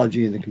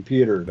technology and the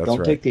computer. That's Don't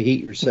right. take the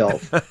heat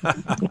yourself.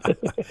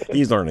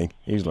 He's learning.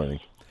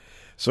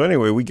 So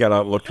anyway, we got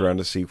out and looked around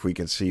to see if we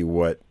could see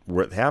what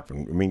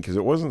happened. I mean, because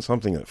it wasn't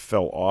something that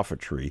fell off a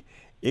tree.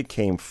 It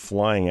came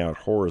flying out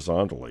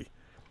horizontally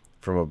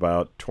from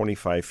about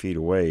 25 feet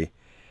away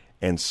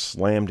and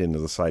slammed into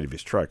the side of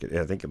his truck.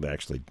 I think it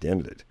actually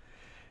dented it.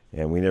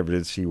 And we never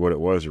did see what it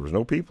was. There was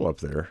no people up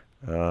there.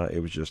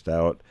 It was just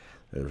out.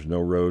 There was no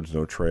roads,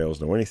 no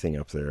trails, no anything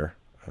up there.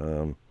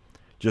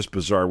 Just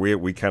bizarre.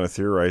 We kind of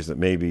theorized that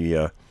maybe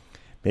it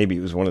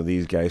was one of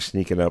these guys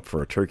sneaking up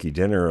for a turkey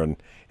dinner, and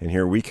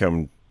here we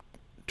come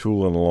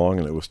tooling along,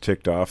 and it was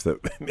ticked off that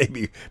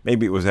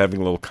maybe it was having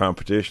a little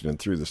competition and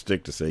threw the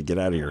stick to say, "Get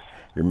out of here!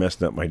 You're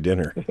messing up my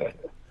dinner."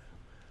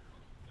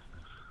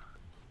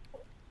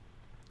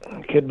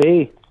 Could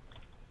be.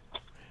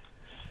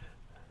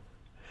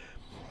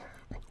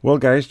 Well,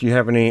 guys, do you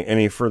have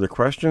any further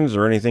questions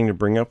or anything to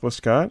bring up with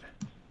Scott?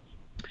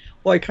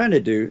 Well, I kind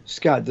of do.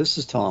 Scott, this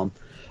is Tom.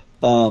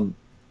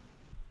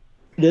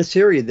 This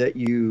area that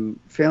you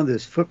found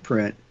this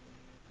footprint,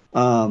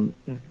 this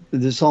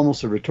is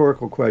almost a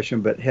rhetorical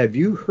question, but have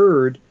you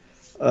heard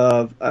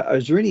of,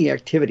 is there any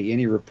activity,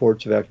 any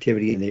reports of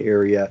activity in the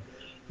area?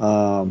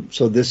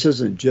 So this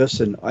isn't just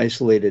an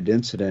isolated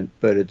incident,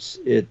 but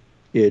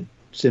it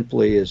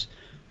simply is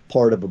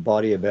part of a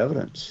body of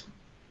evidence.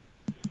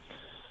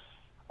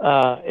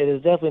 It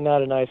is definitely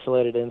not an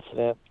isolated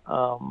incident.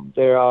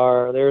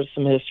 There's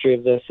some history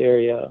of this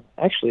area.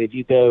 Actually, if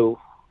you go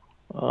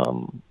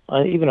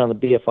even on the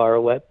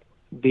BFRO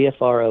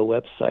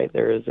website,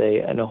 there is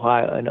an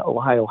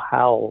Ohio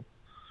howl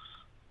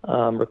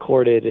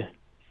recorded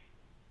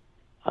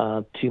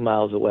 2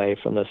 miles away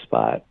from the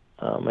spot.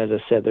 As I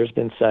said, there's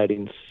been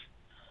sightings.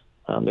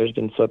 There's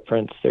been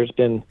footprints. There's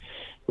been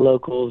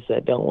locals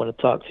that don't want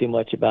to talk too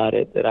much about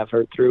it that I've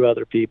heard through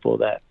other people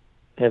that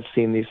have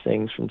seen these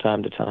things from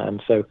time to time.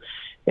 So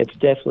it's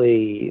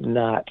definitely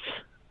not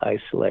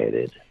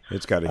isolated.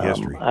 It's got a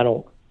history.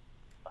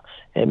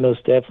 It most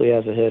definitely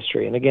has a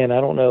history. And again,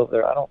 I don't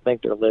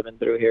think they're living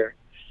through here,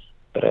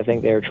 but I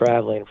think they're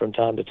traveling from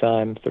time to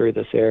time through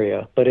this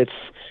area. But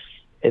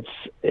it's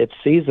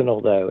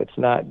seasonal though. It's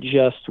not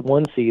just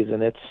one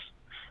season.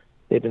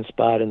 They've been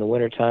spotted in the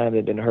wintertime.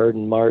 They've been heard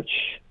in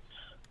March.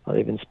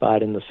 They've been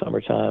spotted in the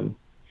summertime.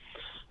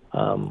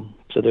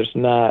 So there's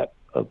not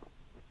a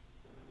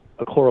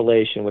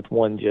correlation with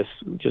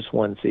just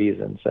one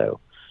season. So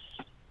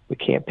we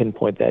can't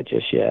pinpoint that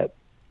just yet.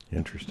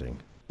 Interesting.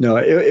 No,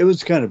 it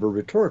was kind of a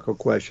rhetorical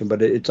question,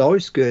 but it's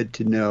always good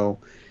to know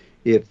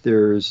if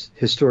there's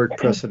historic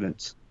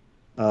precedence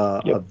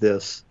of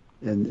this.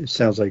 And it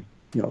sounds like,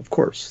 of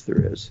course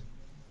there is.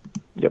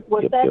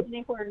 Was that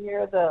anywhere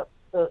near the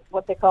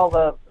what they call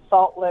the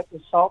Salt Lick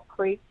and Salt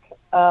Creek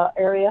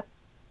area?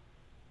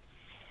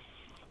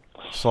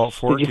 Salt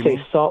Fork? Did you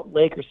say Salt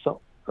Lake or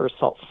Salt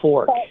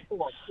Fork? Salt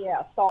Fork,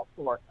 yeah, Salt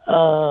Fork.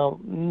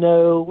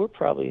 No, we're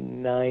probably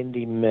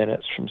 90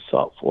 minutes from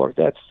Salt Fork.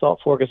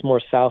 Salt Fork is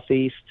more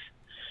southeast.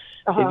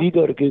 Uh-huh. If you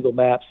go to Google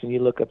Maps and you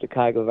look up the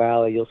Cuyahoga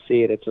Valley, you'll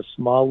see it. It's a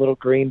small little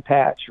green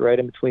patch right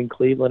in between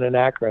Cleveland and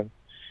Akron.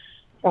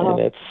 Uh-huh.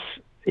 And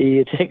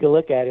you take a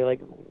look at it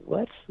like,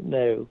 what?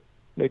 No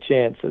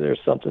chance that there's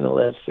something that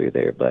lives through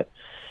there. But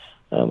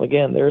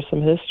again, there's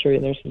some history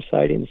and there's some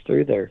sightings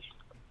through there.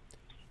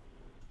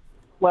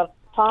 Well,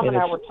 Tom and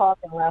I were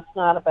talking last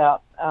night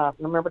about,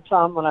 remember,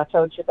 Tom, when I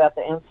told you about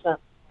the incident,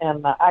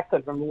 and I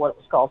couldn't remember what it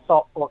was called,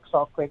 Salt Fork,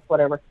 Salt Creek,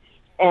 whatever.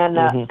 And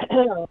that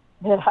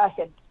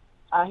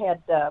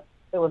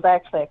there was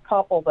actually a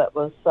couple that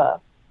was,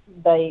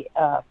 they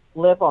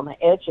live on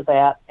the edge of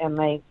that, and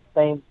they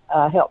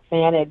help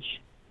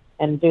manage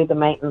and do the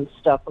maintenance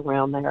stuff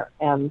around there.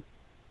 And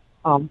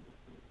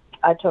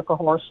I took a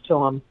horse to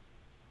them.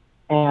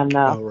 And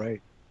oh,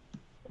 right.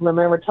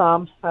 Remember,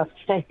 Tom? I was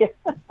saying.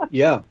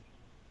 Yeah.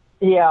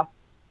 Yeah.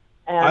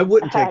 And I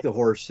wouldn't take the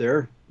horse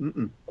there.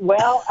 Mm-mm.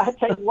 Well, I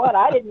tell you what,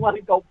 I didn't want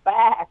to go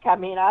back. I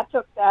mean, I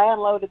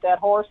unloaded that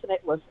horse, and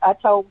I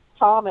told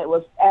Tom it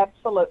was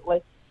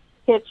absolutely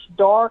pitch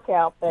dark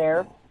out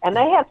there, and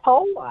they had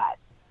pole lights.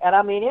 And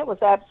I mean, it was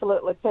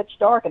absolutely pitch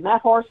dark, and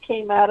that horse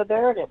came out of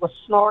there, and it was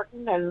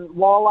snorting and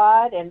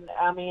wall-eyed, and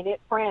I mean, it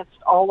pranced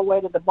all the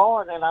way to the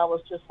barn, and I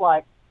was just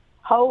like,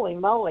 holy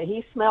moly,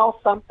 he smells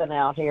something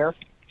out here.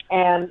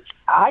 And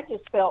I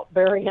just felt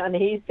very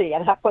uneasy,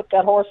 and I put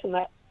that horse in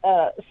that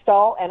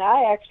stall, and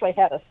I actually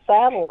had a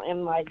saddle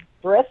in my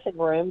dressing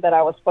room that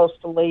I was supposed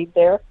to leave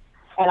there,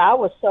 and I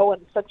was so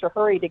in such a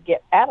hurry to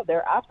get out of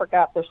there, I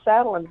forgot the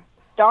saddle, and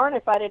darn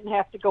if I didn't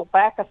have to go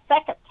back a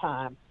second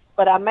time.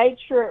 But I made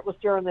sure it was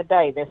during the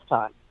day this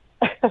time.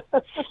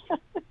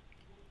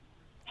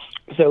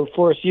 So,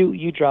 Forrest,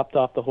 you dropped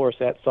off the horse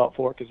at Salt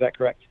Fork, is that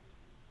correct?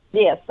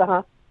 Yes,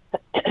 uh-huh.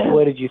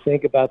 What did you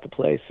think about the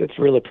place? It's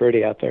really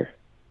pretty out there.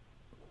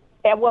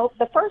 Yeah, well,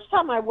 the first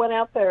time I went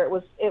out there, it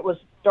was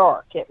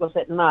dark. It was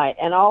at night,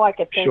 and all I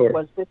could think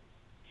was,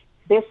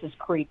 this is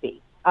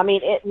creepy. I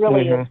mean, it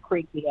really is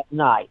creepy at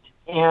night.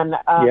 And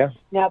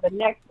now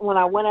when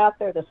I went out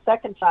there the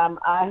second time,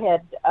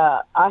 I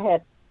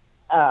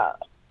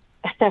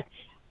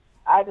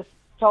just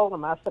told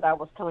them, I said I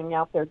was coming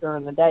out there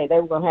during the day. They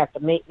were going to have to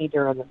meet me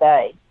during the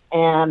day.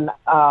 And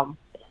I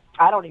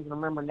don't even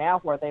remember now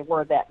where they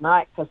were that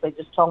night, because they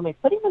just told me,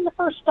 put him in the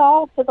first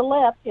stall to the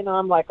left.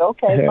 I'm like,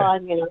 okay,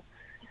 fine,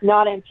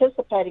 not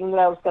anticipating that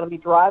I was going to be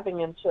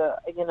driving into,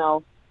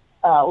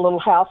 a little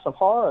house of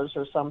horrors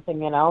or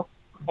something, and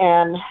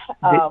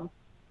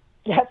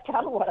that's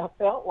kind of what I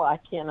felt like,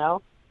 And I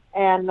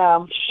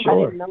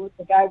didn't know if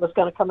the guy was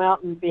going to come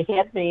out and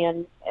behead me,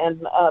 and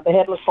the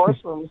headless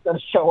horseman was going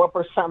to show up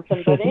or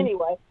something. But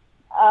anyway,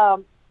 I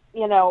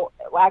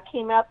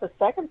came out the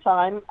second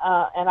time,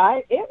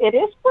 and it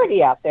is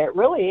pretty out there. It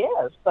really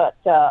is. But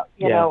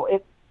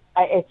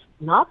it's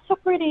not so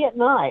pretty at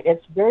night.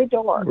 It's very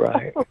dark.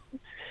 Right.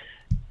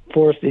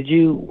 Forrest,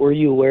 were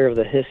you aware of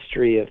the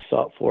history of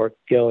Salt Fork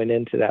going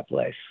into that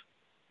place?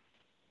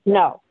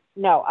 No,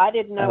 I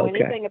didn't know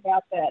anything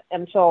about that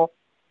until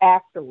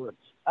afterwards.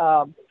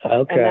 And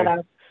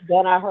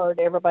then I heard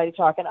everybody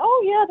talking,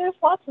 oh, yeah, there's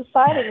lots of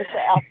sightings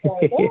out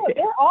there.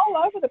 They're all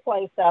over the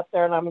place out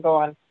there. And I'm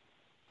going,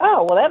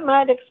 oh, well, that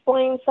might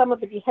explain some of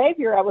the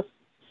behavior I was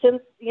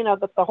since,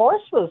 that the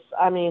horse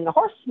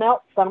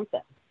smelled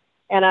something.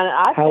 And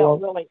I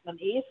felt really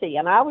uneasy.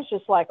 And I was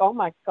just like, oh,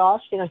 my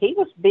gosh, he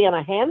was being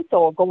a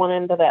handful going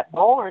into that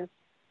barn.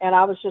 And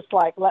I was just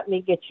like, let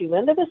me get you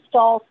into the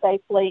stall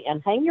safely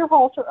and hang your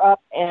halter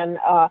up. And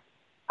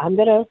I'm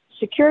going to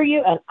secure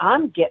you. And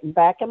I'm getting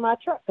back in my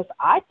truck. Because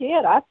I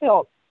did. I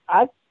felt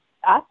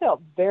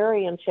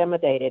very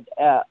intimidated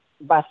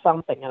by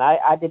something. And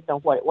I didn't know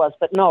what it was.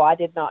 But, no, I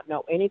did not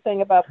know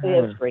anything about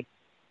the history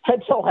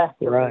until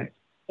afterwards. Right.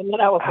 And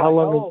then I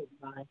was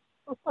my.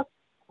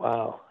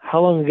 Wow.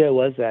 How long ago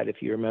was that,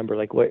 if you remember?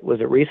 Like, what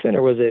was it, recent,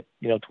 or was it,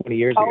 20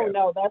 years ago? Oh,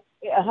 no,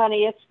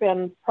 honey, it's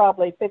been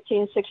probably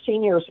 15,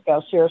 16 years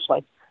ago,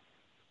 seriously.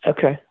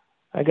 Okay.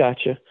 I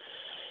gotcha.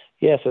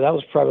 Yeah, so that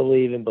was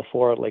probably even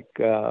before,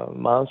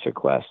 Monster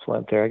Quest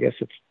went there. I guess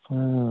it's,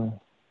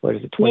 what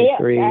is it,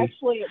 23? Yeah,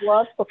 actually, it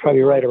was before.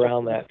 Probably right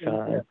around that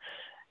time.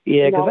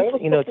 Yeah, because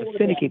it's a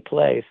finicky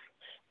place.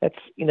 That's,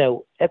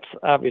 it's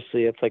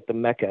obviously, it's like the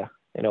Mecca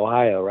in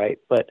Ohio, right?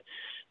 But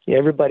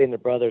everybody and their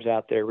brothers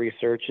out there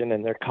researching,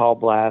 and they're call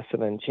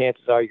blasting, and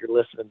chances are you're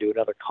listening to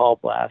another call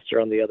blaster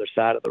on the other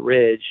side of the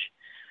ridge.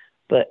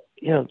 But,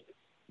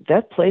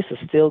 that place is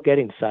still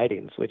getting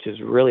sightings, which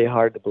is really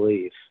hard to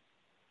believe.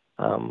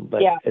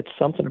 But it's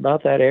something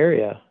about that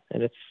area,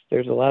 and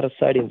there's a lot of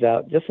sightings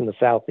out just in the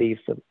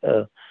southeast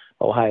of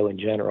Ohio in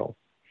general.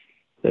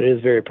 But it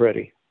is very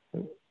pretty.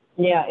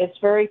 Yeah, it's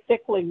very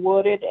thickly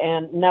wooded,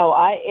 and no,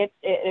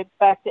 in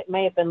fact, it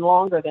may have been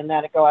longer than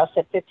that ago. I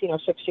said 15 or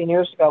 16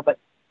 years ago, but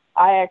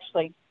I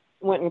actually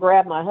went and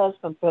grabbed my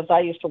husband because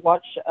I used to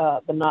watch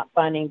the Not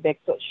Finding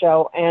Bigfoot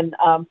show, and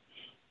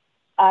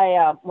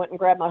I went and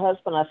grabbed my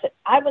husband. I said,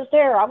 I was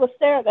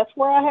there. That's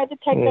where I had to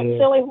take that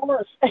silly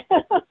horse.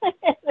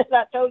 And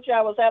I told you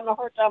I was having a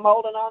hard time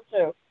holding on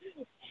to.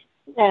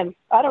 And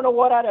I don't know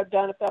what I'd have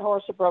done if that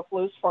horse had broke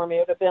loose for me. It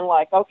would have been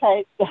like,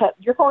 okay,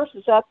 your horse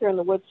is out there in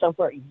the woods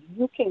somewhere.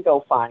 You can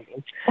go find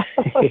him.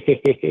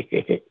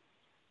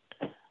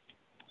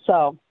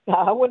 So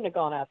I wouldn't have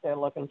gone out there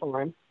looking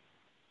for him.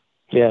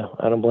 Yeah,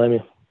 I don't blame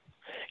you.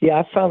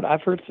 Yeah,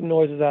 I've heard some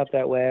noises out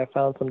that way. I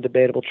found some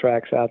debatable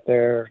tracks out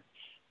there.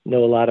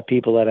 Know a lot of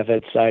people that have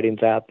had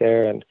sightings out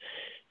there, and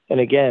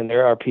again,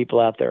 there are people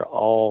out there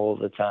all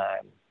the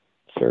time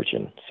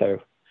searching. So,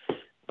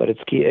 but it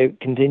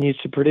continues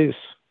to produce.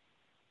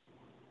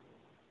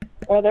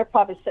 Well, they're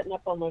probably sitting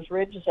up on those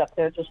ridges up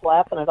there, just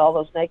laughing at all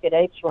those naked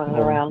apes running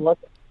around,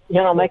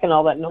 making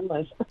all that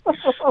noise.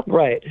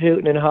 Right,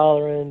 hooting and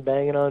hollering,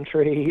 banging on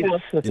trees.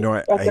 Bags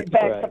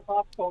of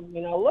popcorn.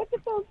 Look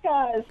at those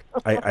guys.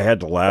 I had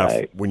to laugh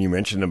when you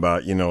mentioned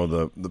about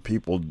the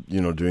people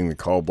doing the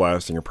call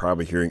blasting are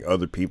probably hearing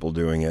other people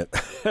doing it.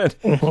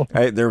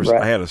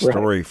 I had a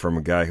story from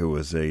a guy who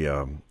was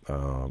a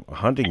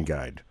hunting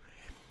guide.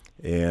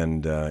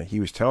 And he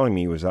was telling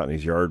me he was out in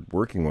his yard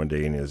working one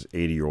day, and his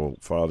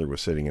 80-year-old father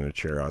was sitting in a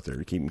chair out there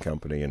to keep him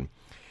company. And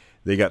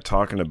they got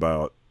talking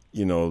about,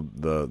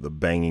 the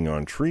banging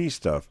on tree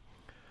stuff.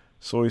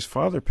 So his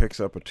father picks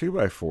up a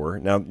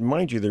 2x4. Now,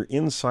 mind you, they're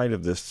inside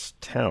of this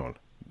town.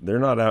 They're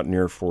not out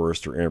near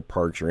forest or near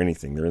parks or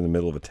anything. They're in the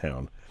middle of a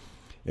town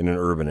in an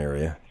urban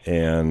area.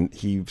 And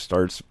he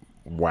starts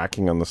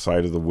whacking on the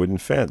side of the wooden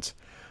fence.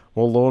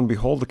 Well, lo and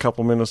behold, a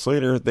couple minutes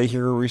later, they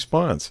hear a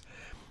response.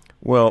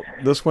 Well,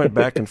 this went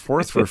back and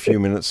forth for a few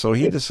minutes, so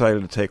he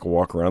decided to take a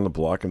walk around the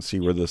block and see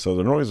where this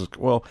other noise was.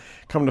 Well,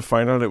 come to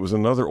find out, it was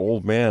another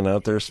old man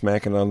out there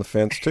smacking on the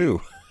fence,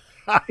 too.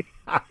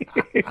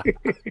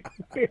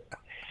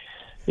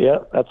 Yeah,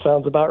 that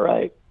sounds about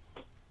right.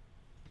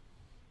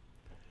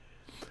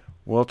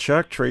 Well,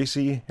 Chuck,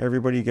 Tracy,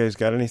 everybody, you guys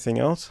got anything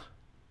else?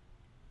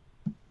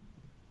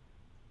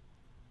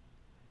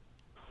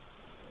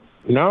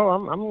 No,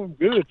 I'm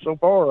good so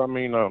far. I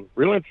mean,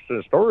 real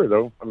interesting story,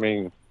 though. I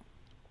mean,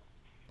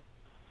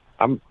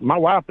 my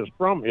wife is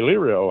from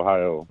Elyria,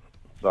 Ohio,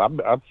 so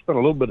I've spent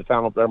a little bit of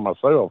time up there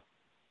myself.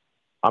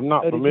 I'm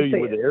not familiar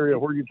with the area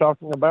where you're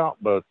talking about,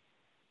 but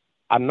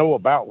I know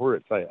about where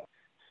it's at.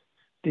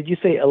 Did you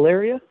say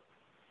Elyria?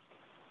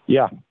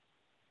 Yeah.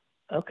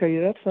 Okay,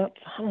 that's not.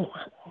 I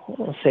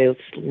want to say it's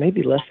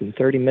maybe less than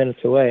 30 minutes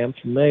away. I'm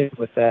familiar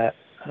with that.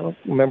 I don't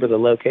remember the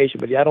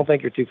location, but yeah, I don't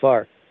think you're too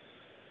far.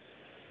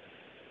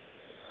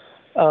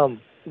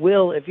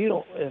 Will, if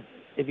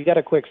you got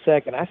a quick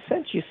second, I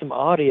sent you some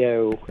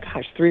audio,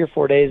 3 or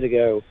 4 days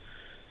ago.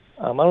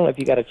 I don't know if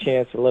you got a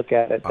chance to look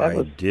at it.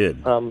 I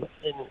did. So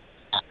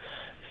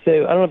I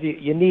don't know if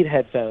you need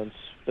headphones,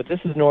 but this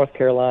is North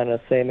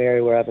Carolina, same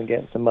area where I've been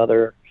getting some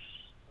other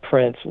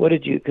prints. What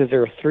did you? Because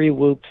there were 3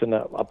 whoops and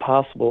a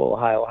possible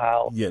Ohio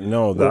howl. Yeah,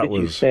 no, that what did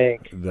was. You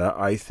think? That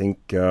I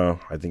think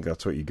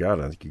that's what you got.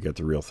 I think you got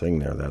the real thing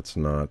there. That's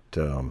not.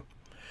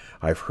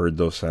 I've heard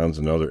those sounds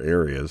in other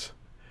areas.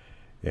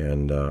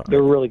 And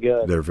they're really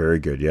good. They're very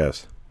good,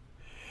 yes.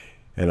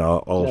 And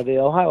the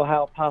Ohio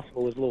Howl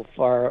possible was a little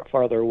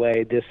farther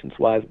away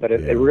distance-wise, but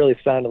it really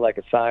sounded like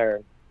a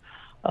siren.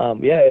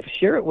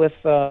 Share it with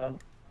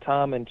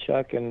Tom and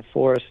Chuck and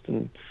Forrest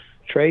and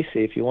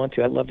Tracy if you want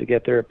to. I'd love to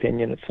get their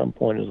opinion at some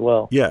point as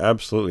well. Yeah,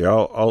 absolutely.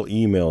 I'll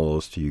email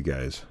those to you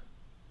guys.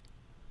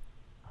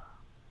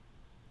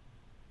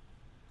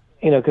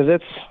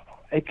 because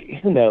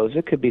who knows?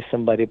 It could be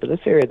somebody. But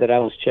this area that I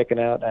was checking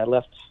out, I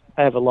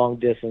have a long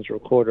distance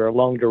recorder, a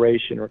long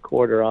duration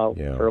recorder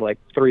for like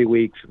 3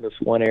 weeks in this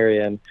one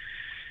area, and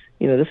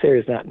this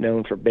area is not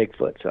known for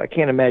Bigfoot, so I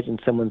can't imagine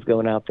someone's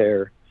going out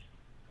there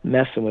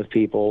messing with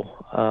people,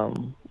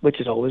 which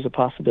is always a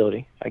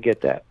possibility. I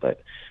get that,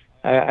 but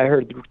I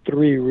heard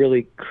 3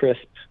 really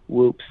crisp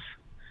whoops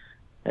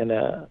and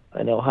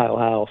an Ohio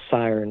howl,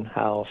 siren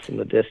howl from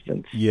the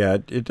distance. Yeah,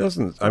 it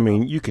doesn't. I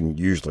mean, you can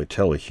usually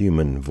tell a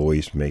human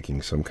voice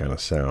making some kind of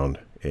sound,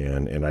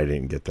 and I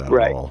didn't get that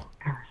at all.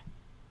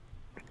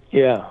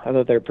 Yeah, I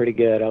thought they were pretty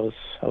good. I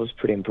was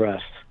pretty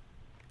impressed.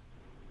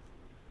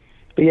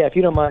 But yeah, if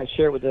you don't mind,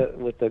 share it with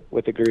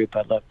the group.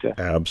 I'd love to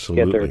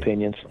get their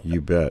opinions.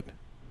 You bet.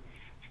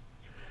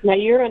 Now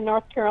you're in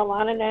North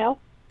Carolina now?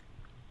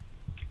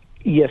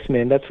 Yes,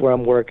 ma'am. That's where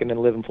I'm working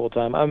and living full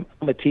time. I'm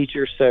a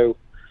teacher, so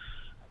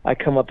I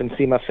come up and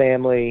see my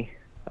family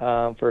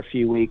for a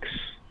few weeks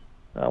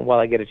while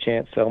I get a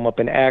chance. So I'm up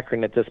in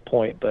Akron at this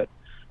point, but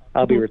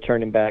I'll be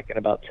returning back in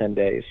about 10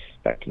 days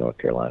back to North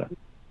Carolina.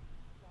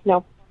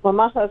 No, well,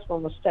 my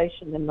husband was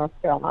stationed in North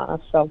Carolina,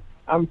 so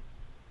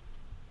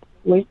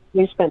we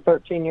spent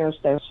 13 years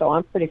there, so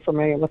I'm pretty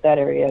familiar with that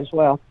area as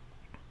well.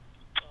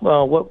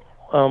 Well,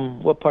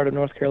 what part of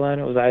North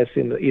Carolina was I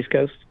assume the East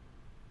Coast?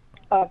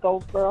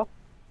 Goldsboro.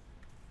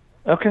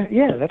 Okay,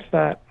 yeah,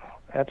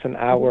 that's an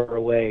hour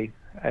away,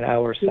 an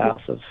hour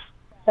south of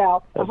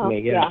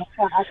me. Yeah,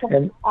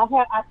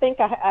 I think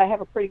I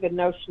have a pretty good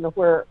notion of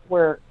where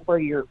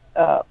you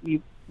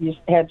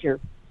had your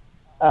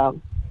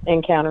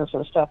encounters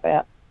and stuff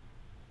at.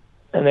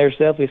 And there's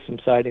definitely some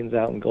sightings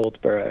out in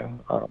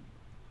Goldsboro,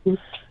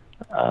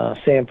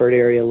 Sanford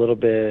area, a little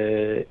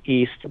bit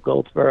east of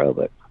Goldsboro,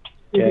 but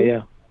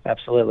yeah,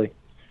 absolutely.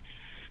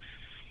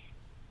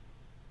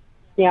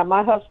 Yeah,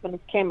 my husband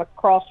came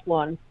across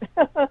one.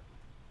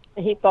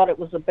 He thought it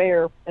was a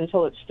bear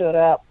until it stood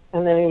up,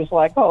 and then he was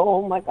like,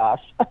 "Oh my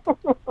gosh!"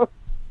 Is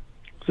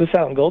this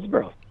out in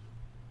Goldsboro?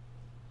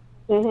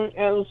 It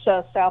was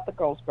south of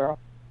Goldsboro,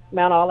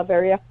 Mount Olive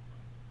area.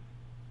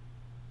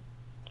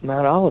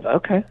 Mount Olive,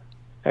 okay,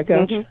 I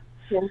got you.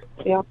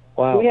 Yeah.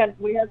 Wow. We had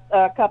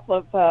a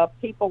couple of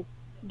people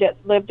that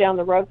lived down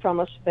the road from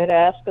us that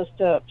asked us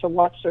to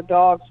watch their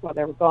dogs while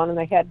they were gone, and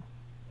they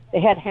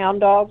had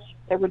hound dogs.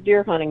 They were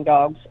deer hunting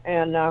dogs,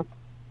 and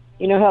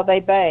you know how they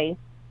bay,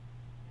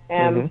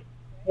 and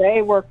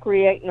they were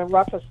creating a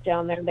ruckus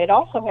down there. They'd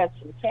also had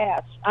some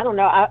cats. I don't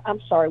know. I'm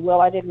sorry,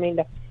 Will. I didn't mean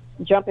to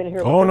jump in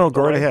here. Oh no,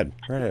 go right ahead.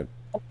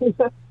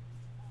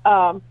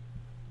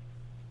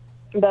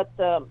 But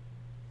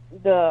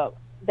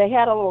they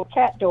had a little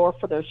cat door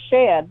for their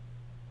shed,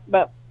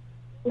 but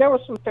there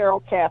were some feral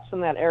cats in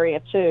that area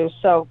too.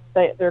 So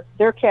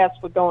their cats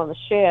would go in the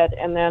shed,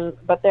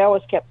 but they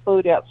always kept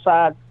food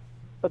outside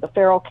for the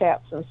feral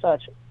cats and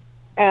such.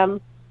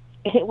 And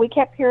we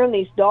kept hearing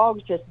these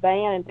dogs just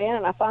baying and baying.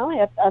 And I finally,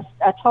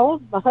 I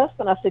told my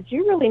husband, I said,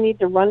 "You really need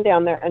to run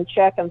down there and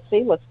check and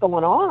see what's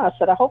going on." I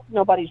said, "I hope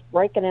nobody's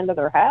breaking into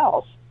their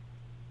house."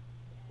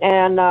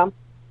 And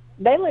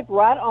they live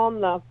right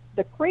on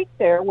the creek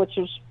there, which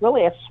is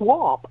really a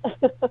swamp.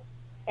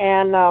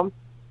 And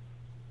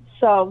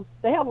so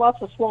they have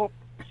lots of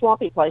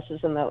swampy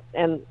places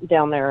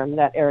down there in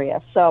that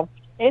area. So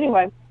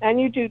anyway, and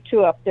you do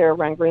too up there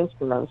around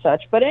Greensboro and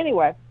such. But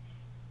anyway,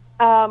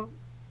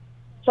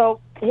 so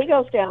he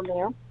goes down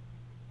there,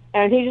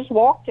 and he just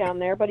walked down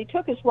there, but he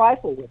took his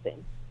rifle with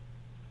him.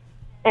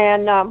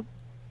 And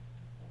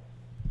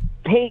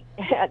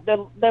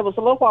there was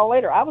a little while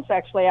later, I was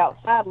actually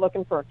outside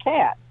looking for a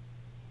cat,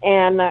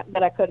 and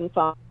that I couldn't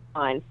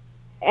find.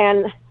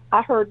 And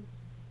I heard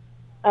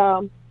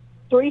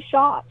 3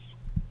 shots.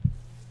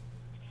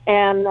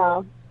 And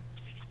I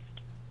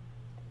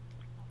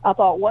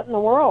thought, what in the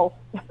world?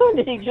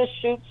 Did he just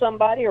shoot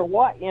somebody or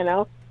what,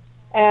 And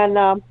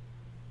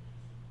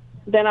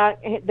then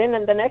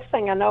the next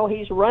thing I know,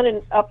 he's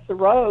running up the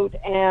road,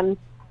 and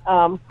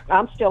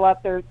I'm still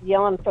out there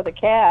yelling for the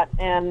cat,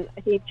 and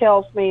he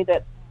tells me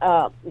that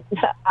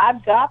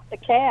I've got the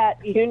cat,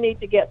 you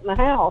need to get in the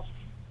house.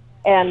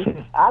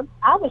 And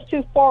I was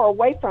too far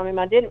away from him.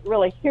 I didn't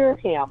really hear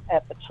him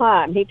at the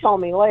time. He told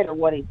me later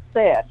what he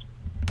said.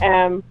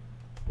 And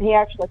he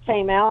actually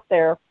came out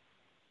there,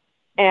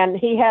 and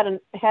he had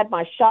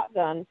my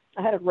shotgun.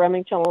 I had a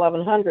Remington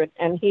 1100,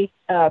 and he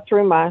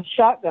threw my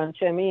shotgun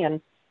to me. And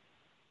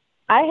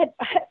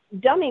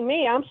dummy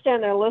me, I'm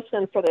standing there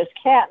listening for this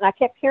cat, and I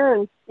kept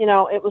hearing,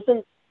 it was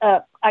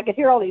I could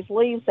hear all these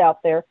leaves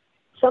out there,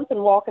 something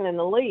walking in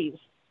the leaves.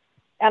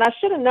 And I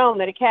should have known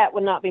that a cat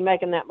would not be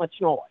making that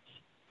much noise.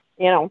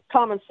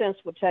 Common sense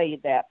would tell you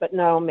that, but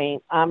no,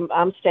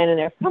 I'm standing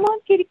there. Come on,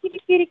 kitty, kitty,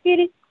 kitty,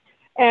 kitty.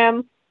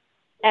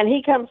 And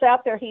he comes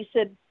out there. He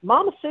said,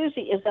 "Mama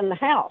Susie is in the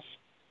house.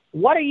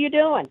 What are you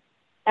doing?"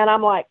 And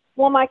I'm like,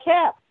 "Well, my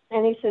cat."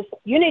 And he says,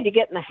 "You need to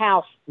get in the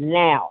house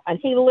now." And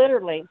he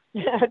literally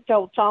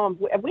told Tom,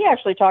 we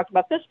actually talked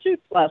about this too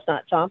last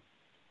night, Tom.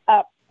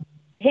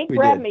 He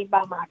grabbed me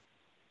by my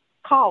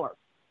collar,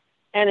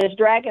 and is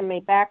dragging me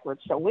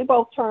backwards. So we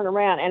both turned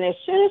around, and as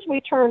soon as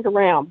we turned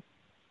around,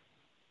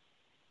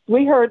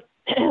 we heard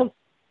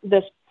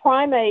this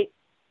primate,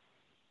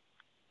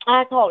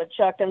 I call it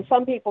Chuck, and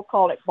some people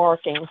call it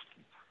barking,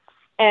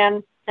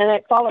 and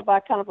it followed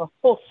by kind of a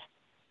hoof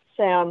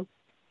sound,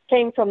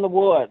 came from the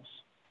woods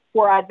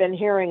where I'd been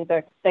hearing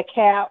the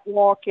cat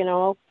walk,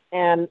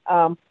 and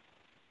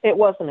it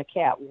wasn't a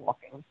cat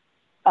walking.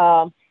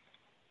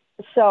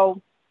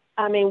 So,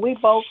 I mean, we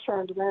both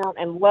turned around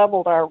and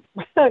leveled our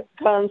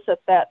guns at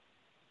that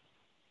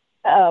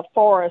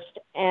forest,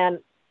 and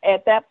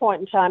at that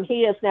point in time,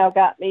 he has now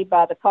got me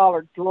by the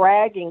collar,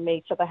 dragging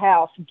me to the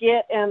house.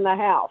 Get in the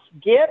house.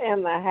 Get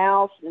in the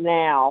house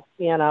now,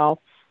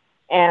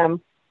 And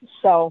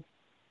so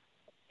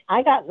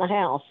I got in the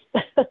house.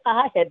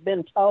 I had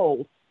been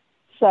told.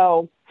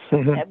 So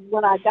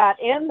when I got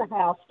in the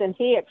house, then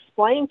he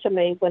explained to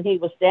me when he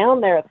was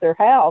down there at their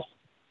house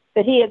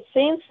that he had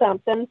seen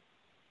something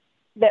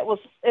it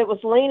was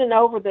leaning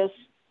over this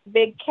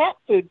big cat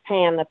food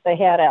pan that they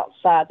had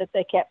outside that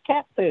they kept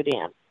cat food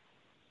in.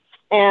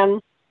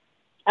 And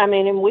I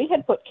mean, and we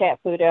had put cat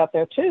food out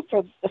there too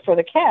for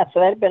the cats. So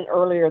that had been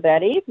earlier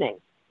that evening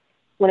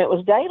when it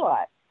was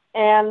daylight.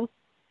 And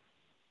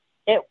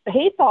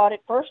he thought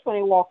at first when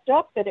he walked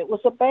up that it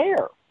was a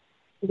bear.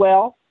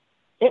 Well,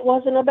 it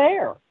wasn't a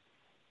bear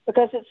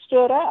because it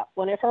stood up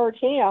when it heard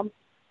him.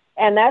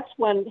 And that's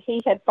when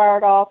he had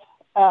fired off.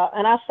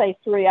 And I say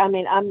 3, I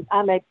mean,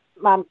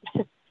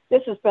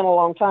 this has been a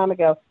long time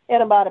ago.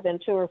 It might have been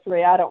 2 or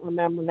 3. I don't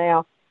remember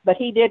now. But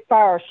he did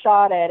fire a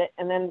shot at it,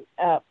 and then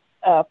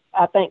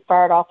I think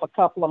fired off a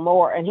couple of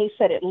more. And he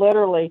said it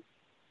literally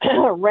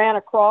ran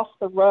across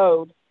the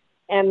road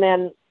and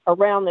then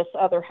around this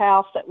other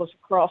house that was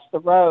across the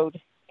road.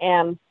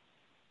 And,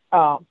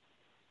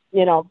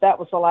 that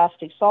was the last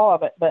he saw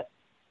of it. But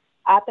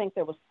I think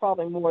there was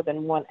probably more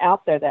than one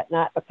out there that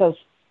night because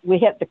we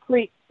hit the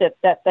creek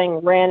that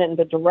thing ran in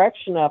the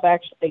direction of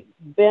actually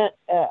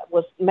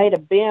made a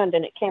bend,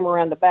 and it came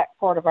around the back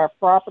part of our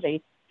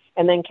property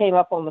and then came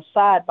up on the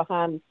side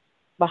behind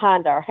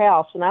our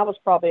house. And I was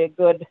probably a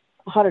good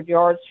 100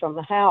 yards from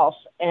the house.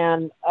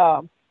 And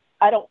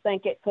I don't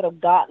think it could have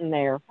gotten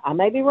there. I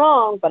may be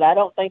wrong, but I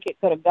don't think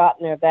it could have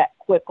gotten there that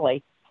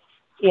quickly.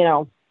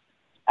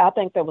 I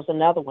think there was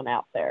another one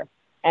out there.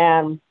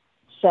 And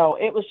so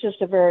it was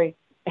just a very,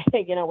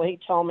 when he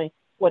told me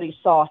what he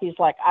saw, he's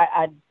like,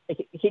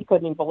 he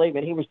couldn't even believe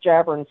it. He was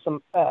jabbering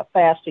some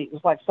fast. He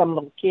was like some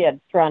little kid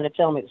trying to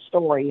tell me the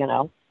story,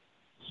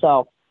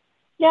 So,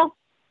 yeah.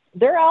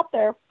 They're out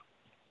there.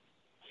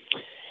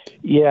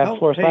 Yeah,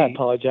 Forrest, hey. I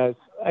apologize.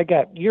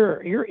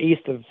 You're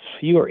east of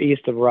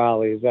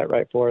Raleigh, is that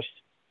right, Forrest?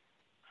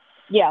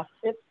 Yeah,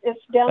 it's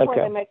down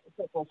where they make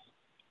the pickles.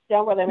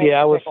 Down where they make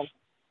the pickles.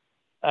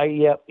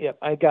 Yep.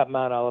 I got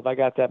Mount Olive. I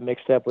got that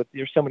mixed up with.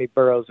 There's so many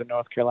boroughs in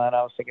North Carolina.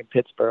 I was thinking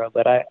Pittsburgh,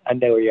 but I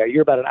know where you are.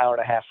 You're about an hour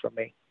and a half from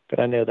me, but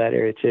I know that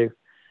area too.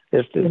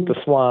 There's the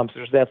swamps.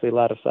 There's definitely a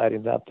lot of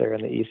sightings out there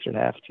in the eastern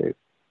half too.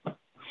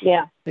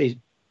 Yeah.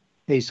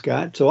 Hey,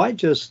 Scott. So I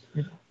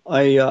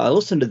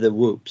listened to the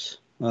whoops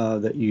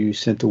that you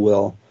sent to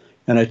Will,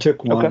 and I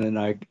took one and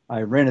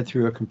I ran it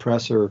through a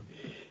compressor,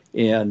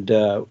 and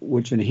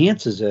which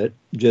enhances it,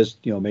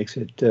 just makes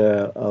it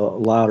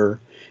louder.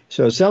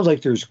 So it sounds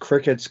like there's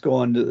crickets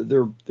going.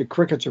 The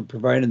crickets are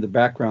providing the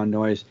background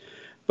noise,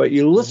 but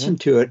you listen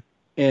to it,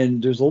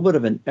 and there's a little bit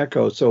of an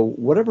echo. So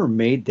whatever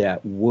made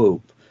that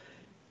whoop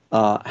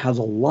has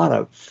a lot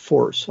of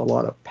force, a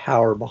lot of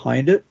power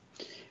behind it,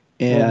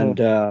 and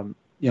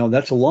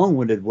that's a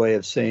long-winded way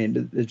of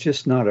saying it's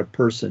just not a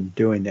person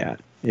doing that.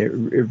 It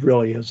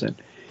really isn't.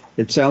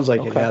 It sounds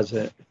like it has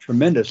a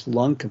tremendous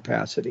lung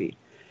capacity,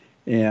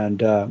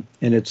 and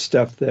it's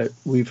stuff that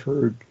we've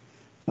heard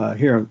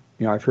here.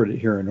 I've heard it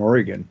here in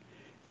Oregon,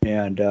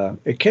 and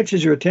it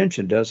catches your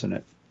attention, doesn't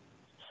it?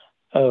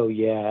 Oh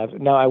yeah.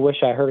 No, I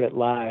wish I heard it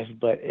live,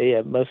 but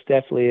yeah, most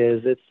definitely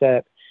is. It's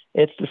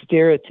the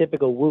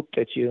stereotypical whoop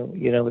that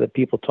that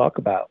people talk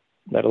about,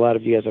 that a lot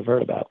of you guys have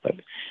heard about, but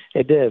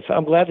it is.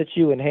 I'm glad that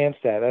you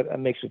enhanced that. That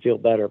makes me feel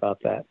better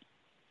about that.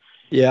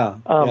 Yeah.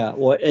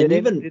 Well, and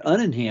even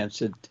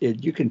unenhanced,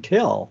 it you can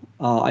tell.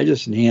 I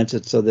just enhance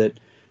it so that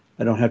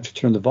I don't have to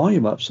turn the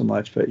volume up so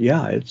much. But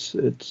yeah, it's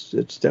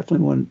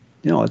definitely one.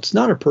 It's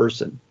not a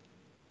person.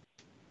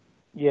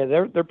 Yeah,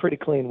 they're pretty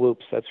clean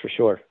whoops, that's for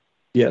sure.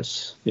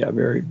 Yes. Yeah.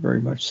 Very, very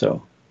much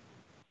so.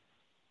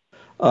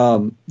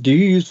 Did you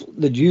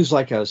use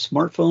like a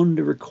smartphone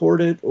to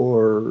record it,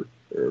 or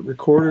a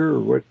recorder, or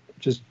what?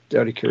 Just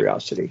out of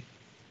curiosity.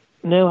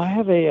 No, I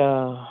have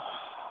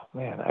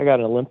I got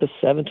an Olympus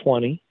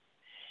 720,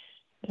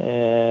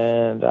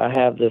 and I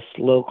have this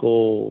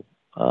local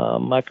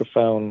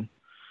microphone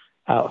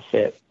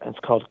outfit. It's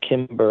called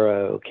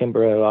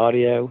Kimbrough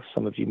Audio.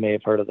 Some of you may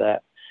have heard of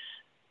that.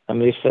 I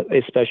mean,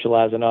 they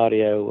specialize in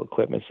audio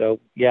equipment. So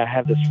yeah, I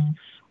have this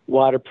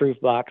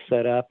waterproof box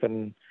set up,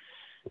 and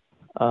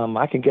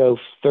I can go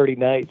 30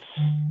 nights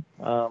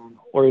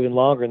or even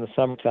longer in the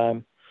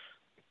summertime.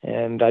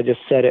 And I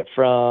just set it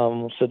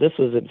so this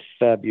was in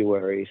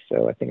February.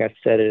 So I think I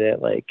set it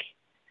at like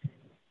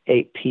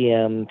 8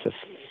 p.m. to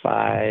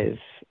 5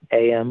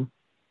 a.m.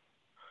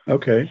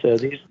 Okay. So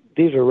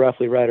these are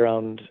roughly right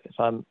around,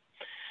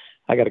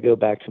 I got to go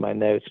back to my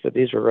notes, but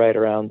these were right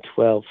around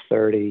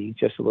 12:30,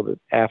 just a little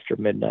bit after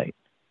midnight.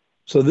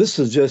 So this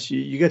is just,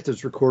 you get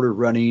this recorder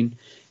running,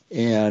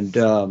 and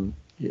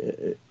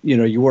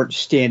you weren't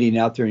standing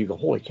out there and you go,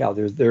 holy cow,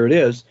 there it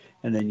is,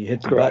 and then you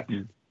hit the Correct.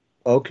 button.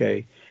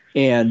 Okay.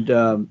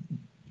 And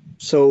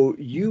so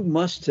you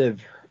must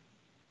have,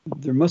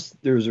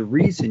 there's a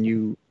reason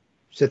you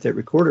set that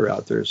recorder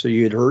out there. So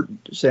you had heard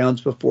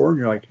sounds before, and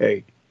you're like,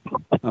 hey,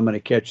 I'm going to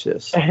catch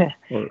this.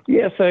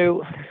 Yeah,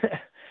 so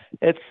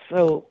it's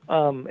a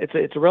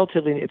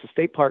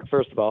state park,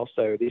 first of all.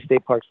 So these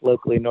state parks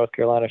locally in North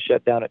Carolina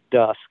shut down at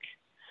dusk.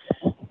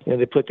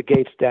 They put the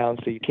gates down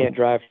so you can't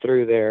drive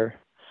through there.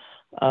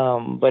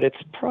 But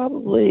it's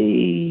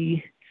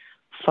probably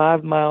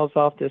 5 miles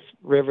off this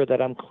river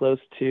that I'm close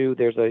to.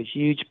 There's a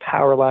huge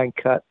power line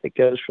cut that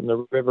goes from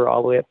the river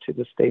all the way up to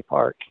the state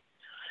park.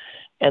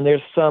 And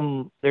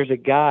there's a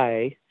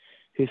guy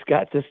who's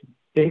got this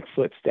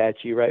Bigfoot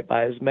statue right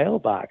by his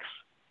mailbox.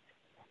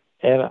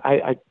 And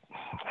I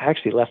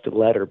actually left a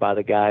letter by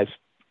the guy's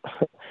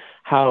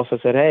house. I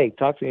said, hey,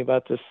 talk to me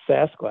about this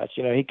Sasquatch.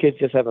 He could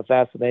just have a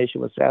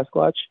fascination with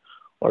Sasquatch,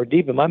 or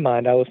deep in my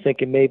mind, I was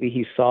thinking maybe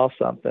he saw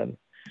something.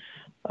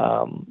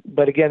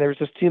 But again, there was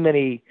just too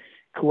many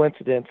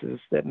coincidences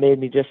that made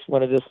me just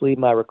want to just leave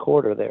my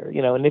recorder there.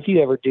 And if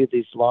you ever do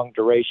these long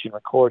duration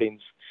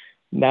recordings,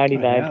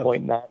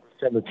 99.9%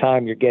 of the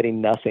time you're getting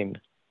nothing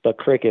but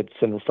crickets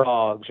and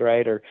frogs,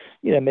 right? Or,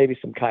 maybe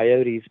some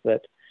coyotes,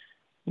 but,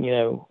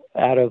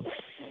 out of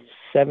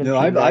 17. No,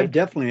 I've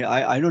definitely,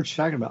 I know what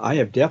you're talking about. I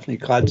have definitely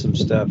caught some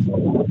stuff,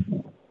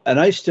 and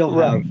I still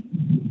have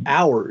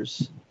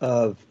hours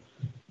of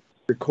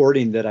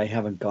recording that I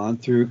haven't gone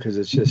through because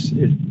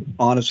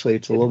honestly,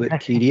 it's a little bit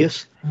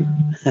tedious.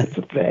 It's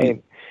a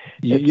pain.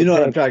 You know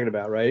what I'm talking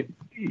about, right?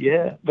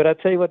 Yeah, but I'll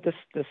tell you what,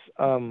 this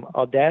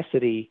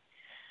Audacity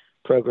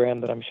program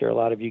that I'm sure a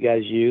lot of you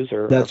guys use,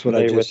 or that's what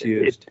I just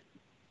used.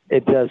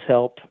 It does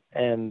help,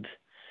 and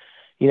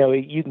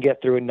you can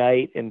get through a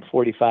night in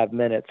 45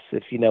 minutes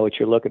if you know what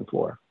you're looking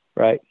for,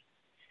 right?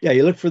 Yeah,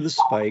 you look for the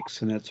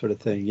spikes and that sort of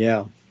thing.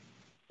 Yeah.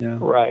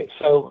 Right.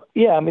 So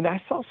yeah,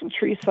 I saw some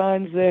tree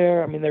signs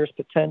there. There's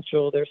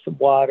potential. There's some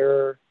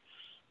water,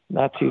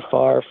 not too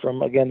far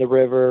from, again, the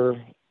river.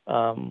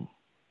 Telephone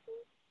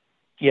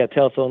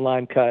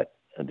line cut.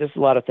 Just a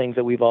lot of things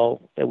that we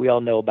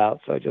all know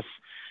about. So it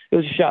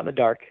was a shot in the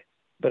dark,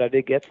 but I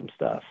did get some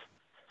stuff.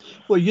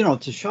 Well,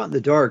 it's a shot in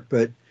the dark,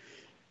 but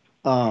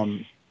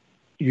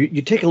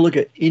you take a look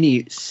at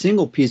any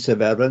single piece of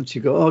evidence,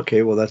 you go,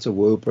 okay, well, that's a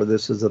whoop, or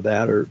this is a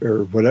that, or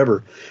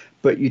whatever.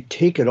 But you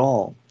take it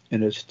all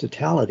in its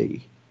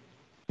totality,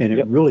 and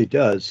it really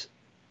does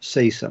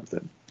say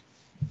something.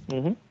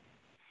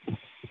 Mm-hmm.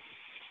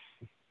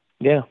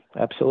 Yeah,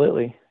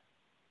 absolutely.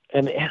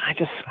 And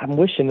I'm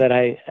wishing that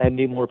I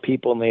knew more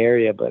people in the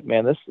area, but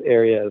man, this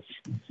area is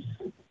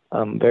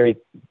very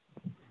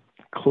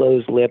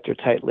closed-lipped or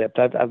tight-lipped.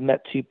 I've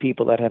met 2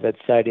 people that have had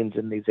sightings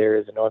in these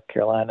areas in North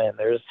Carolina, and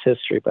there's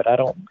history, but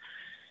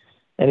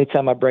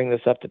anytime I bring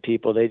this up to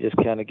people, they just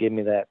kind of give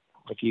me that,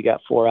 if you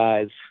got 4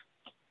 eyes.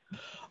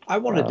 I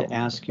wanted to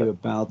ask you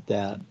about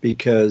that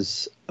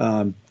because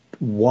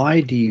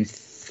why do you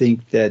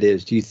think that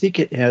is? Do you think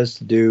it has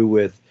to do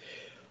with,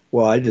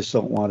 well, I just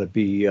don't want to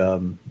be, I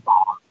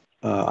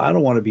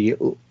don't want to be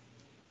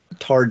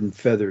tarred and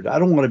feathered. I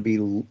don't want to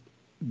be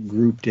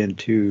grouped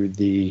into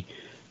the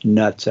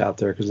nuts out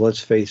there, because let's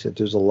face it,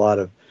 there's a lot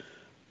of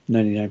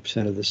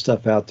 99% of the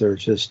stuff out there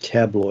is just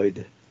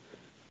tabloid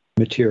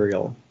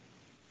material,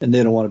 and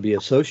they don't want to be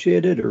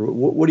associated, or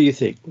what do you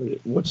think?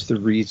 What's the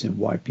reason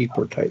why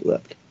people are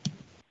tight-lipped?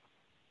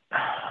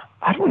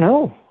 I don't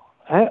know.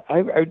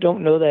 I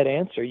don't know that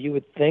answer. You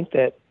would think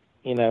that,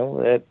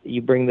 that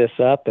you bring this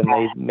up and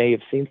they may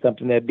have seen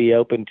something that'd be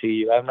open to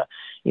you. I'm not,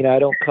 I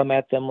don't come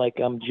at them like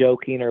I'm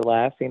joking or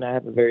laughing. I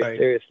have a very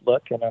serious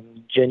look, and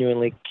I'm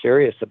genuinely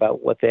curious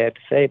about what they have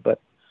to say.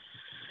 But,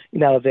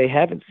 if they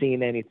haven't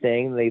seen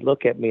anything, they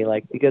look at me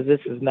like, because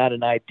this is not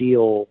an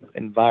ideal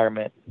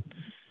environment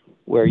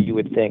where you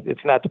would think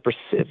it's not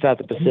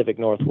the Pacific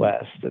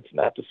Northwest. It's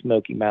not the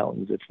Smoky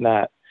Mountains. It's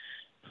not,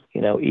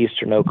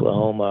 Eastern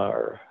Oklahoma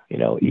or,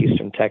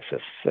 Eastern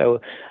Texas.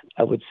 So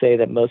I would say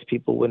that most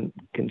people wouldn't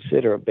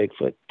consider a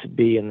Bigfoot to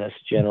be in this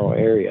general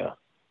area.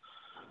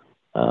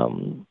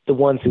 The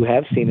ones who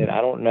have seen it,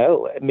 I don't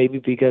know, maybe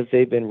because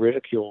they've been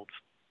ridiculed,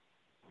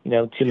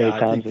 too many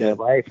times in their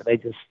life,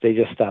 and they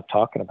just stopped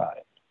talking about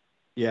it.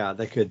 Yeah,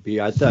 that could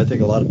be. I think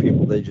a lot of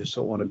people, they just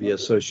don't want to be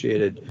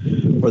associated,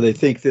 or they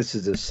think this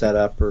is a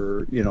setup,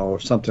 or or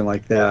something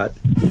like that.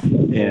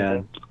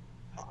 And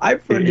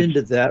I've run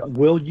into that.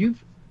 Will, you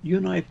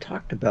and I have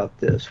talked about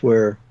this,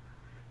 where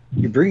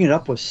you bring it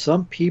up with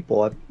some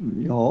people,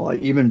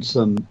 even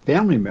some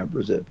family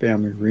members at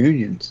family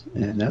reunions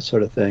and that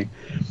sort of thing,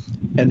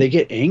 and they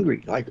get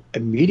angry like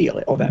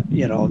immediately. Oh, that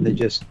they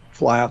just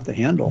fly off the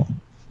handle.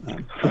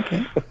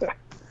 Okay.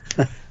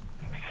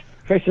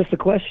 It's just a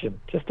question.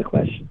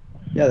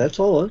 Yeah, that's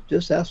all.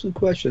 Just asking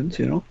questions,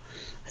 you know.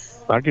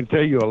 I can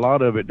tell you a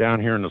lot of it down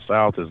here in the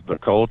South is the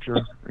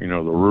culture, the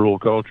rural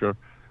culture,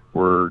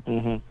 where,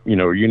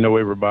 you know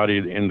everybody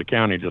in the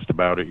county just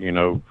about it,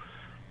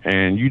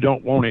 and you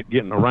don't want it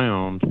getting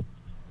around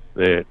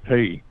that,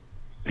 hey,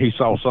 he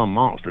saw some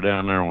monster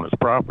down there on his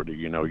property.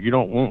 You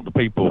don't want the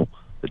people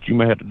that you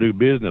may have to do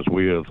business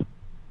with,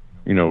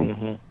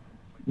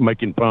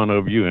 making fun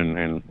of you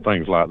and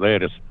things like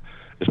that. It's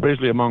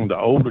especially among the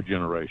older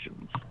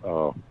generations.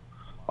 A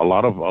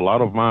lot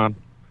of my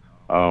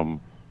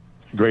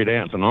great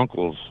aunts and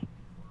uncles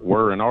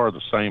were and are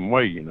the same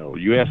way.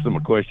 You ask them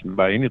a question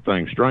about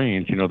anything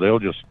strange, they'll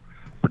just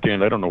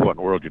pretend they don't know what in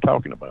the world you're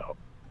talking about.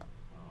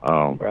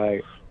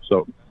 Right.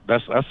 So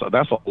that's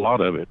a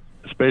lot of it,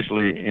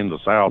 especially in the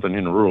South and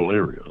in the rural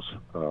areas.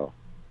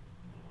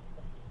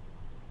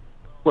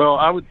 Well,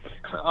 I would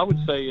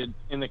say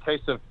in the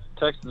case of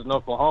Texas and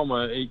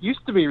Oklahoma, it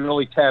used to be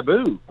really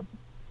taboo,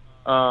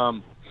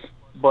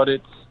 but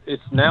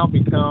it's now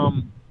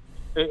become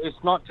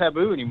it's not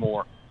taboo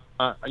anymore.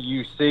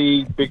 You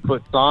see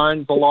Bigfoot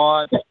signs a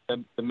lot,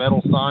 the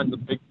metal signs of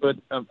Bigfoot.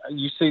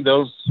 You see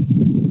those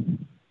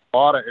a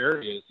lot of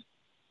areas,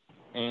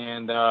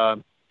 and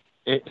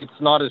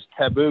it's not as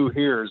taboo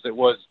here as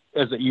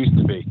it used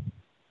to be.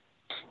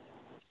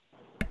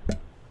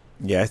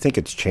 Yeah, I think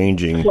it's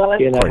changing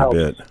quite a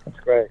bit. That's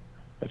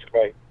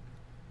great.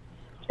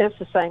 It's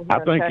the same here.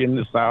 I think in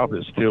the South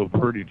it's still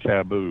pretty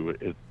taboo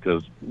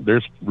because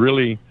there's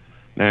really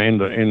now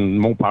in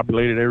more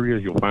populated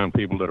areas you'll find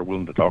people that are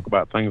willing to talk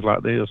about things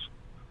like this,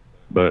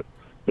 but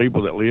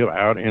people that live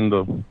out in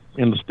the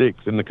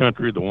sticks in the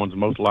country, the ones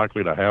most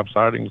likely to have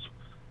sightings,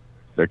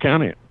 they're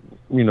kind of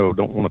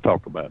don't want to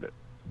talk about it.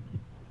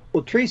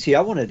 Well, Tracy,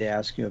 I wanted to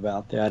ask you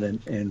about that,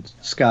 and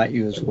Scott,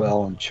 you as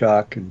well, and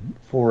Chuck and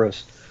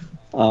Forrest,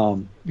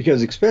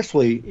 because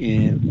especially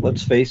in,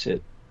 let's face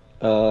it,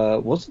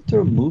 wasn't there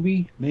a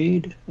movie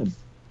made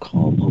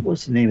called, what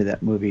was the name of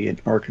that movie in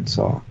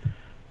Arkansas?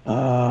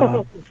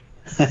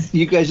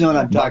 You guys know what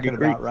I'm talking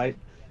about, right?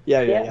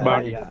 Yeah.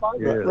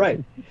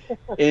 Right.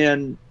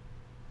 And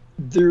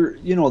there,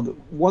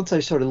 once I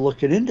started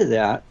looking into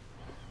that,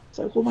 it's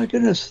like, oh my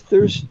goodness,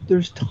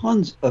 there's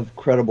tons of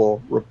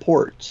credible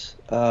reports.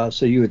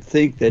 So you would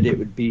think that it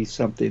would be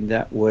something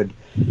that would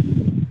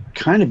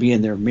kind of be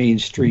in their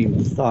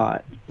mainstream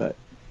thought, but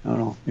I don't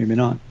know, maybe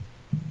not.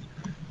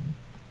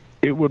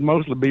 It would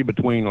mostly be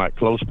between like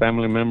close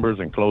family members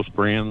and close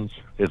friends.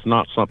 It's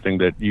not something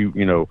that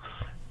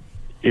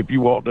if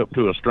you walked up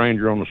to a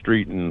stranger on the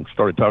street and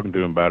started talking to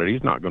him about it,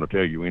 he's not going to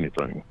tell you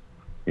anything.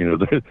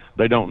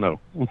 They don't know.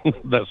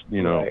 That's,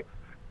 Right.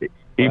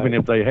 Even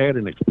if they had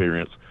an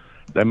experience,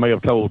 they may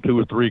have told 2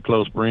 or 3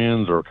 close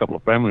friends or a couple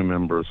of family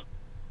members,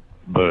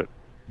 but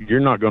you're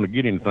not going to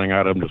get anything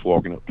out of them just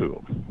walking up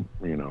to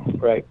them,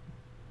 Right.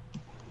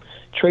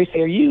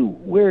 Tracy,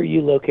 where are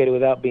you located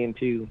without being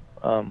too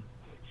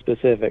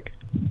specific?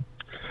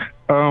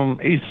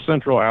 East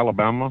central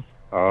Alabama.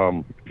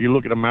 If you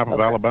look at a map of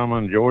Alabama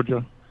and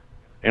Georgia,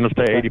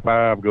 Interstate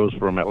 85 goes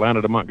from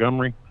Atlanta to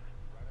Montgomery.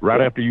 Right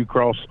after you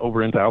cross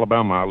over into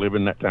Alabama, I live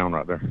in that town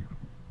right there.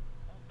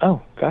 Oh,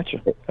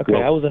 gotcha.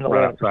 Okay, I was in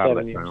Atlanta for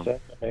 7 years.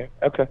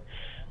 Okay,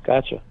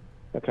 gotcha.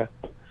 Okay.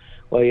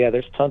 Well, yeah,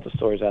 there's tons of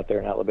stories out there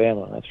in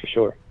Alabama, that's for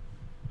sure.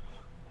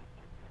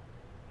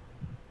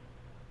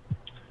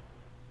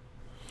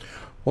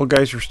 Well,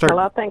 guys, we're starting.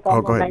 Well, I think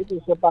all my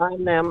neighbors are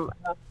buying them.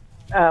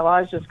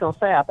 I was just going to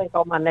say, I think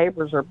all my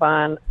neighbors are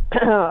buying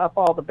up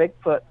all the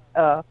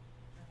Bigfoot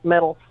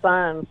metal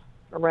signs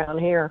around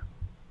here.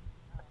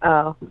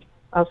 I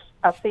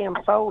see them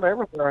sold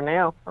everywhere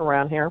now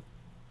around here.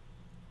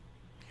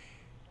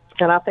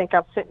 And I think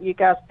I've sent you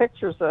guys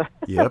pictures of.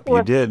 Yep,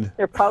 you did.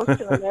 They're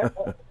posting them.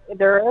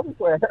 They're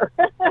everywhere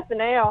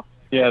now.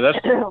 Yeah, that's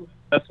the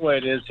way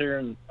it is here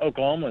in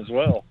Oklahoma as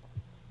well.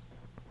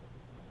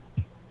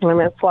 I mean,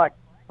 it's like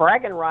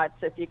bragging rights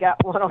if you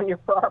got one on your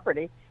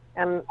property.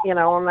 And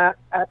on that,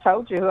 I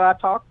told you who I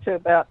talked to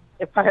about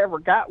if I ever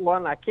got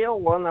one, I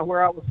killed one, and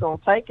where I was going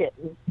to take it.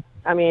 And,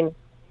 I mean,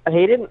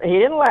 he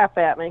didn't laugh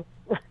at me.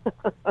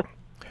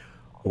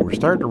 Well, we're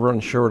starting to run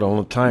short on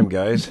the time,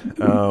 guys.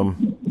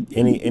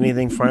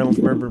 Anything final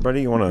from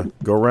everybody? You want to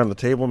go around the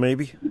table,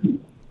 maybe?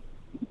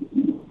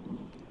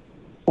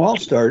 Well, I'll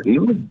start.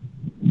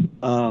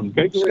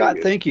 Scott,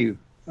 thank you.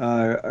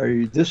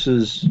 This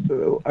is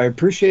I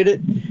appreciate it,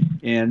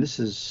 and this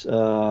is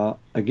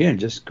again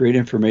just great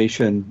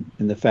information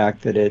in the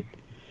fact that it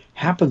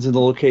happens in the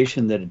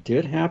location that it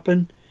did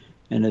happen,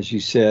 and as you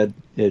said,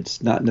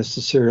 it's not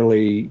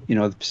necessarily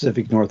the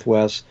Pacific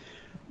Northwest.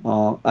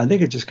 I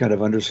think it just kind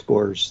of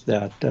underscores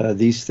that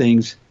these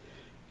things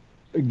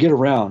get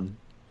around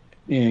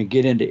and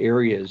get into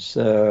areas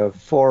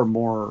far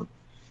more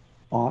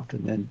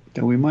often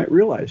than we might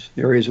realize,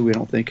 areas that we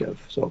don't think of.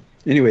 So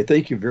anyway,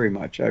 thank you very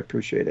much. I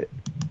appreciate it.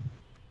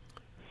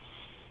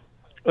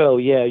 Oh,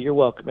 yeah, you're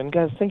welcome. And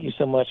guys, thank you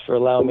so much for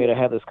allowing me to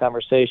have this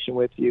conversation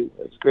with you.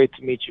 It's great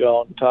to meet you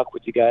all and talk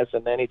with you guys.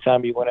 And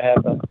anytime you want to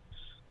have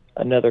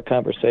another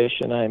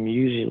conversation, I'm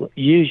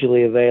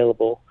usually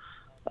available.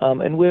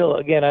 And Will,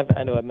 again,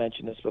 I know I've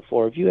mentioned this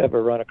before. If you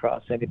ever run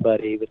across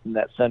anybody within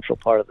that central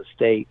part of the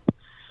state,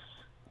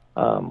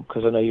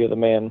 because I know you're the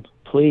man,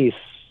 please,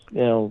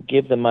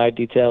 give them my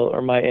detail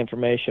or my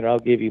information, or I'll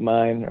give you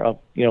mine, or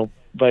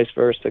vice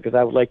versa, because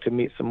I would like to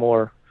meet some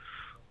more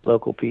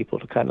local people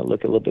to kind of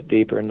look a little bit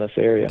deeper in this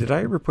area. Did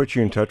I ever put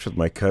you in touch with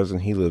my cousin?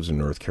 He lives in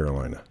North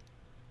Carolina.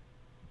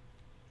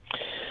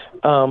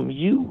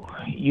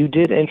 You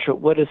did intro.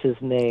 What is his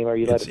name? Are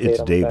you allowed to say it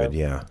on the David, phone?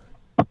 yeah.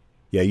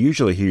 Yeah,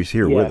 usually he's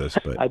here with us,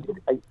 but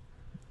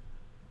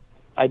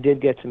I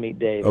did get to meet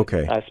Dave.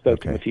 Okay. I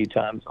spoke to him a few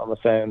times on the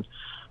phone.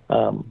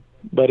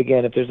 But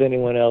again, if there's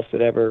anyone else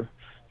that ever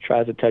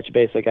tries to touch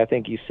base, like I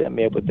think you set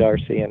me up with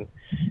Darcy, and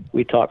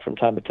we talk from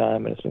time to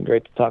time, and it's been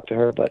great to talk to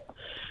her. But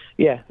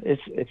yeah,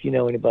 if you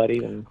know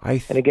anybody, and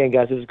again,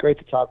 guys, it was great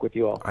to talk with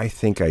you all. I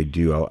think I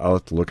do. I'll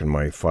have to look in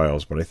my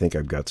files, but I think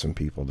I've got some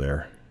people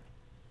there.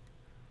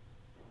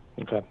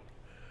 Okay,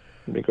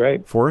 it'd be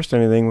great. Forrest,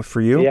 anything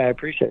for you? Yeah, I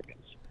appreciate it.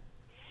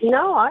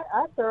 No, I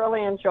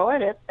thoroughly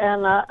enjoyed it,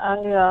 and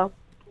I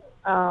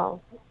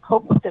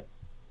hope that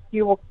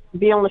you will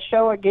be on the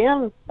show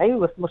again, maybe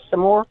with some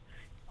more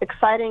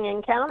exciting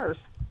encounters.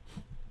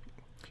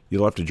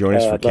 You'll have to join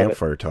us for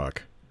campfire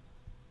talk.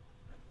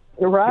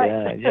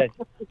 Right.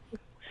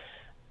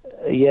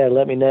 Yeah,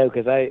 let me know,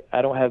 because I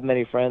don't have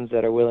many friends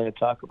that are willing to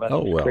talk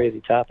about these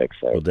crazy topics.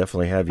 So we'll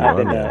definitely have you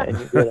on that. And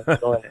you're really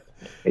enjoying it.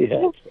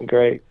 Yeah, it's been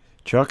great.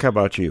 Chuck, how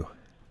about you?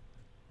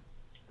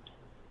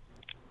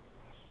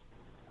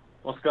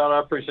 Well, Scott, I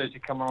appreciate you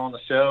coming on the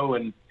show,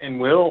 and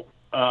Will,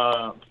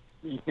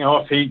 if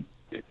he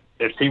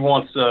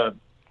wants,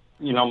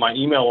 my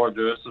email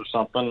address or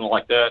something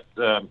like that,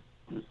 I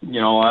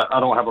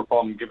don't have a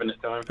problem giving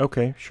it to him.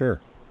 Okay, sure.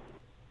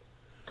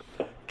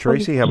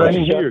 Tracy, how about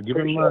you? Here, give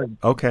him my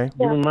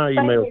give him my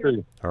email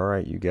too. All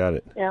right, you got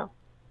it. Yeah.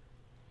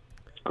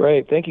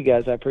 Great, thank you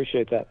guys. I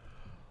appreciate that.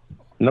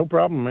 No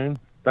problem, man.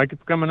 Thank you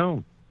for coming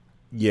on.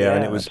 Yeah,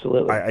 and it was.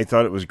 Absolutely. I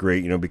thought it was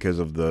great, because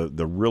of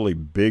the really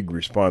big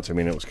response. I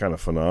mean, it was kind of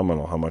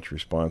phenomenal how much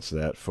response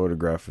that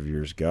photograph of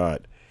yours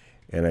got,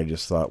 and I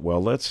just thought,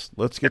 well, let's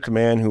get the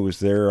man who was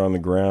there on the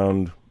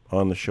ground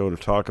on the show to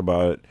talk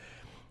about it,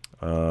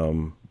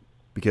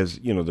 because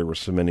there were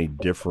so many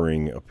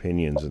differing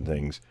opinions and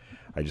things.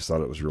 I just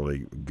thought it was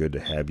really good to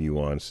have you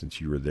on, since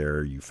you were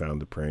there. You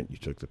found the print, you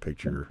took the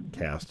picture,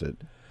 cast it.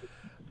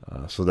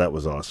 So that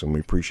was awesome. We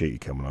appreciate you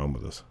coming on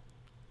with us.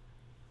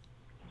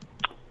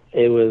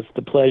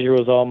 The pleasure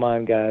was all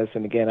mine, guys.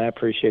 And again, I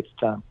appreciate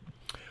the time.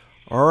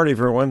 All right,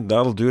 everyone.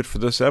 That'll do it for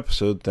this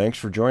episode. Thanks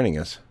for joining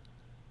us.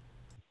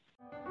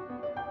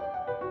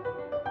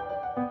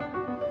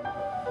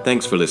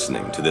 Thanks for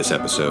listening to this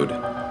episode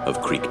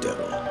of Creek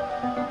Devil.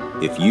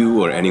 If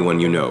you or anyone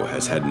you know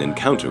has had an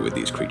encounter with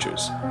these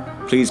creatures,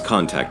 please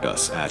contact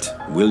us at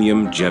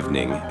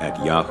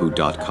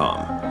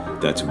williamjevning@yahoo.com.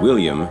 That's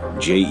William,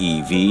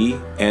 Jevning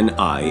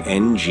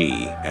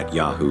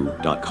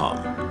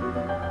 @yahoo.com.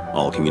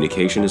 All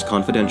communication is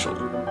confidential.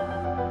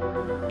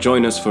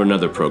 Join us for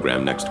another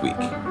program next week.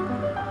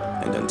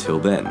 And until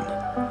then,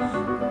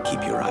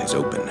 keep your eyes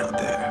open.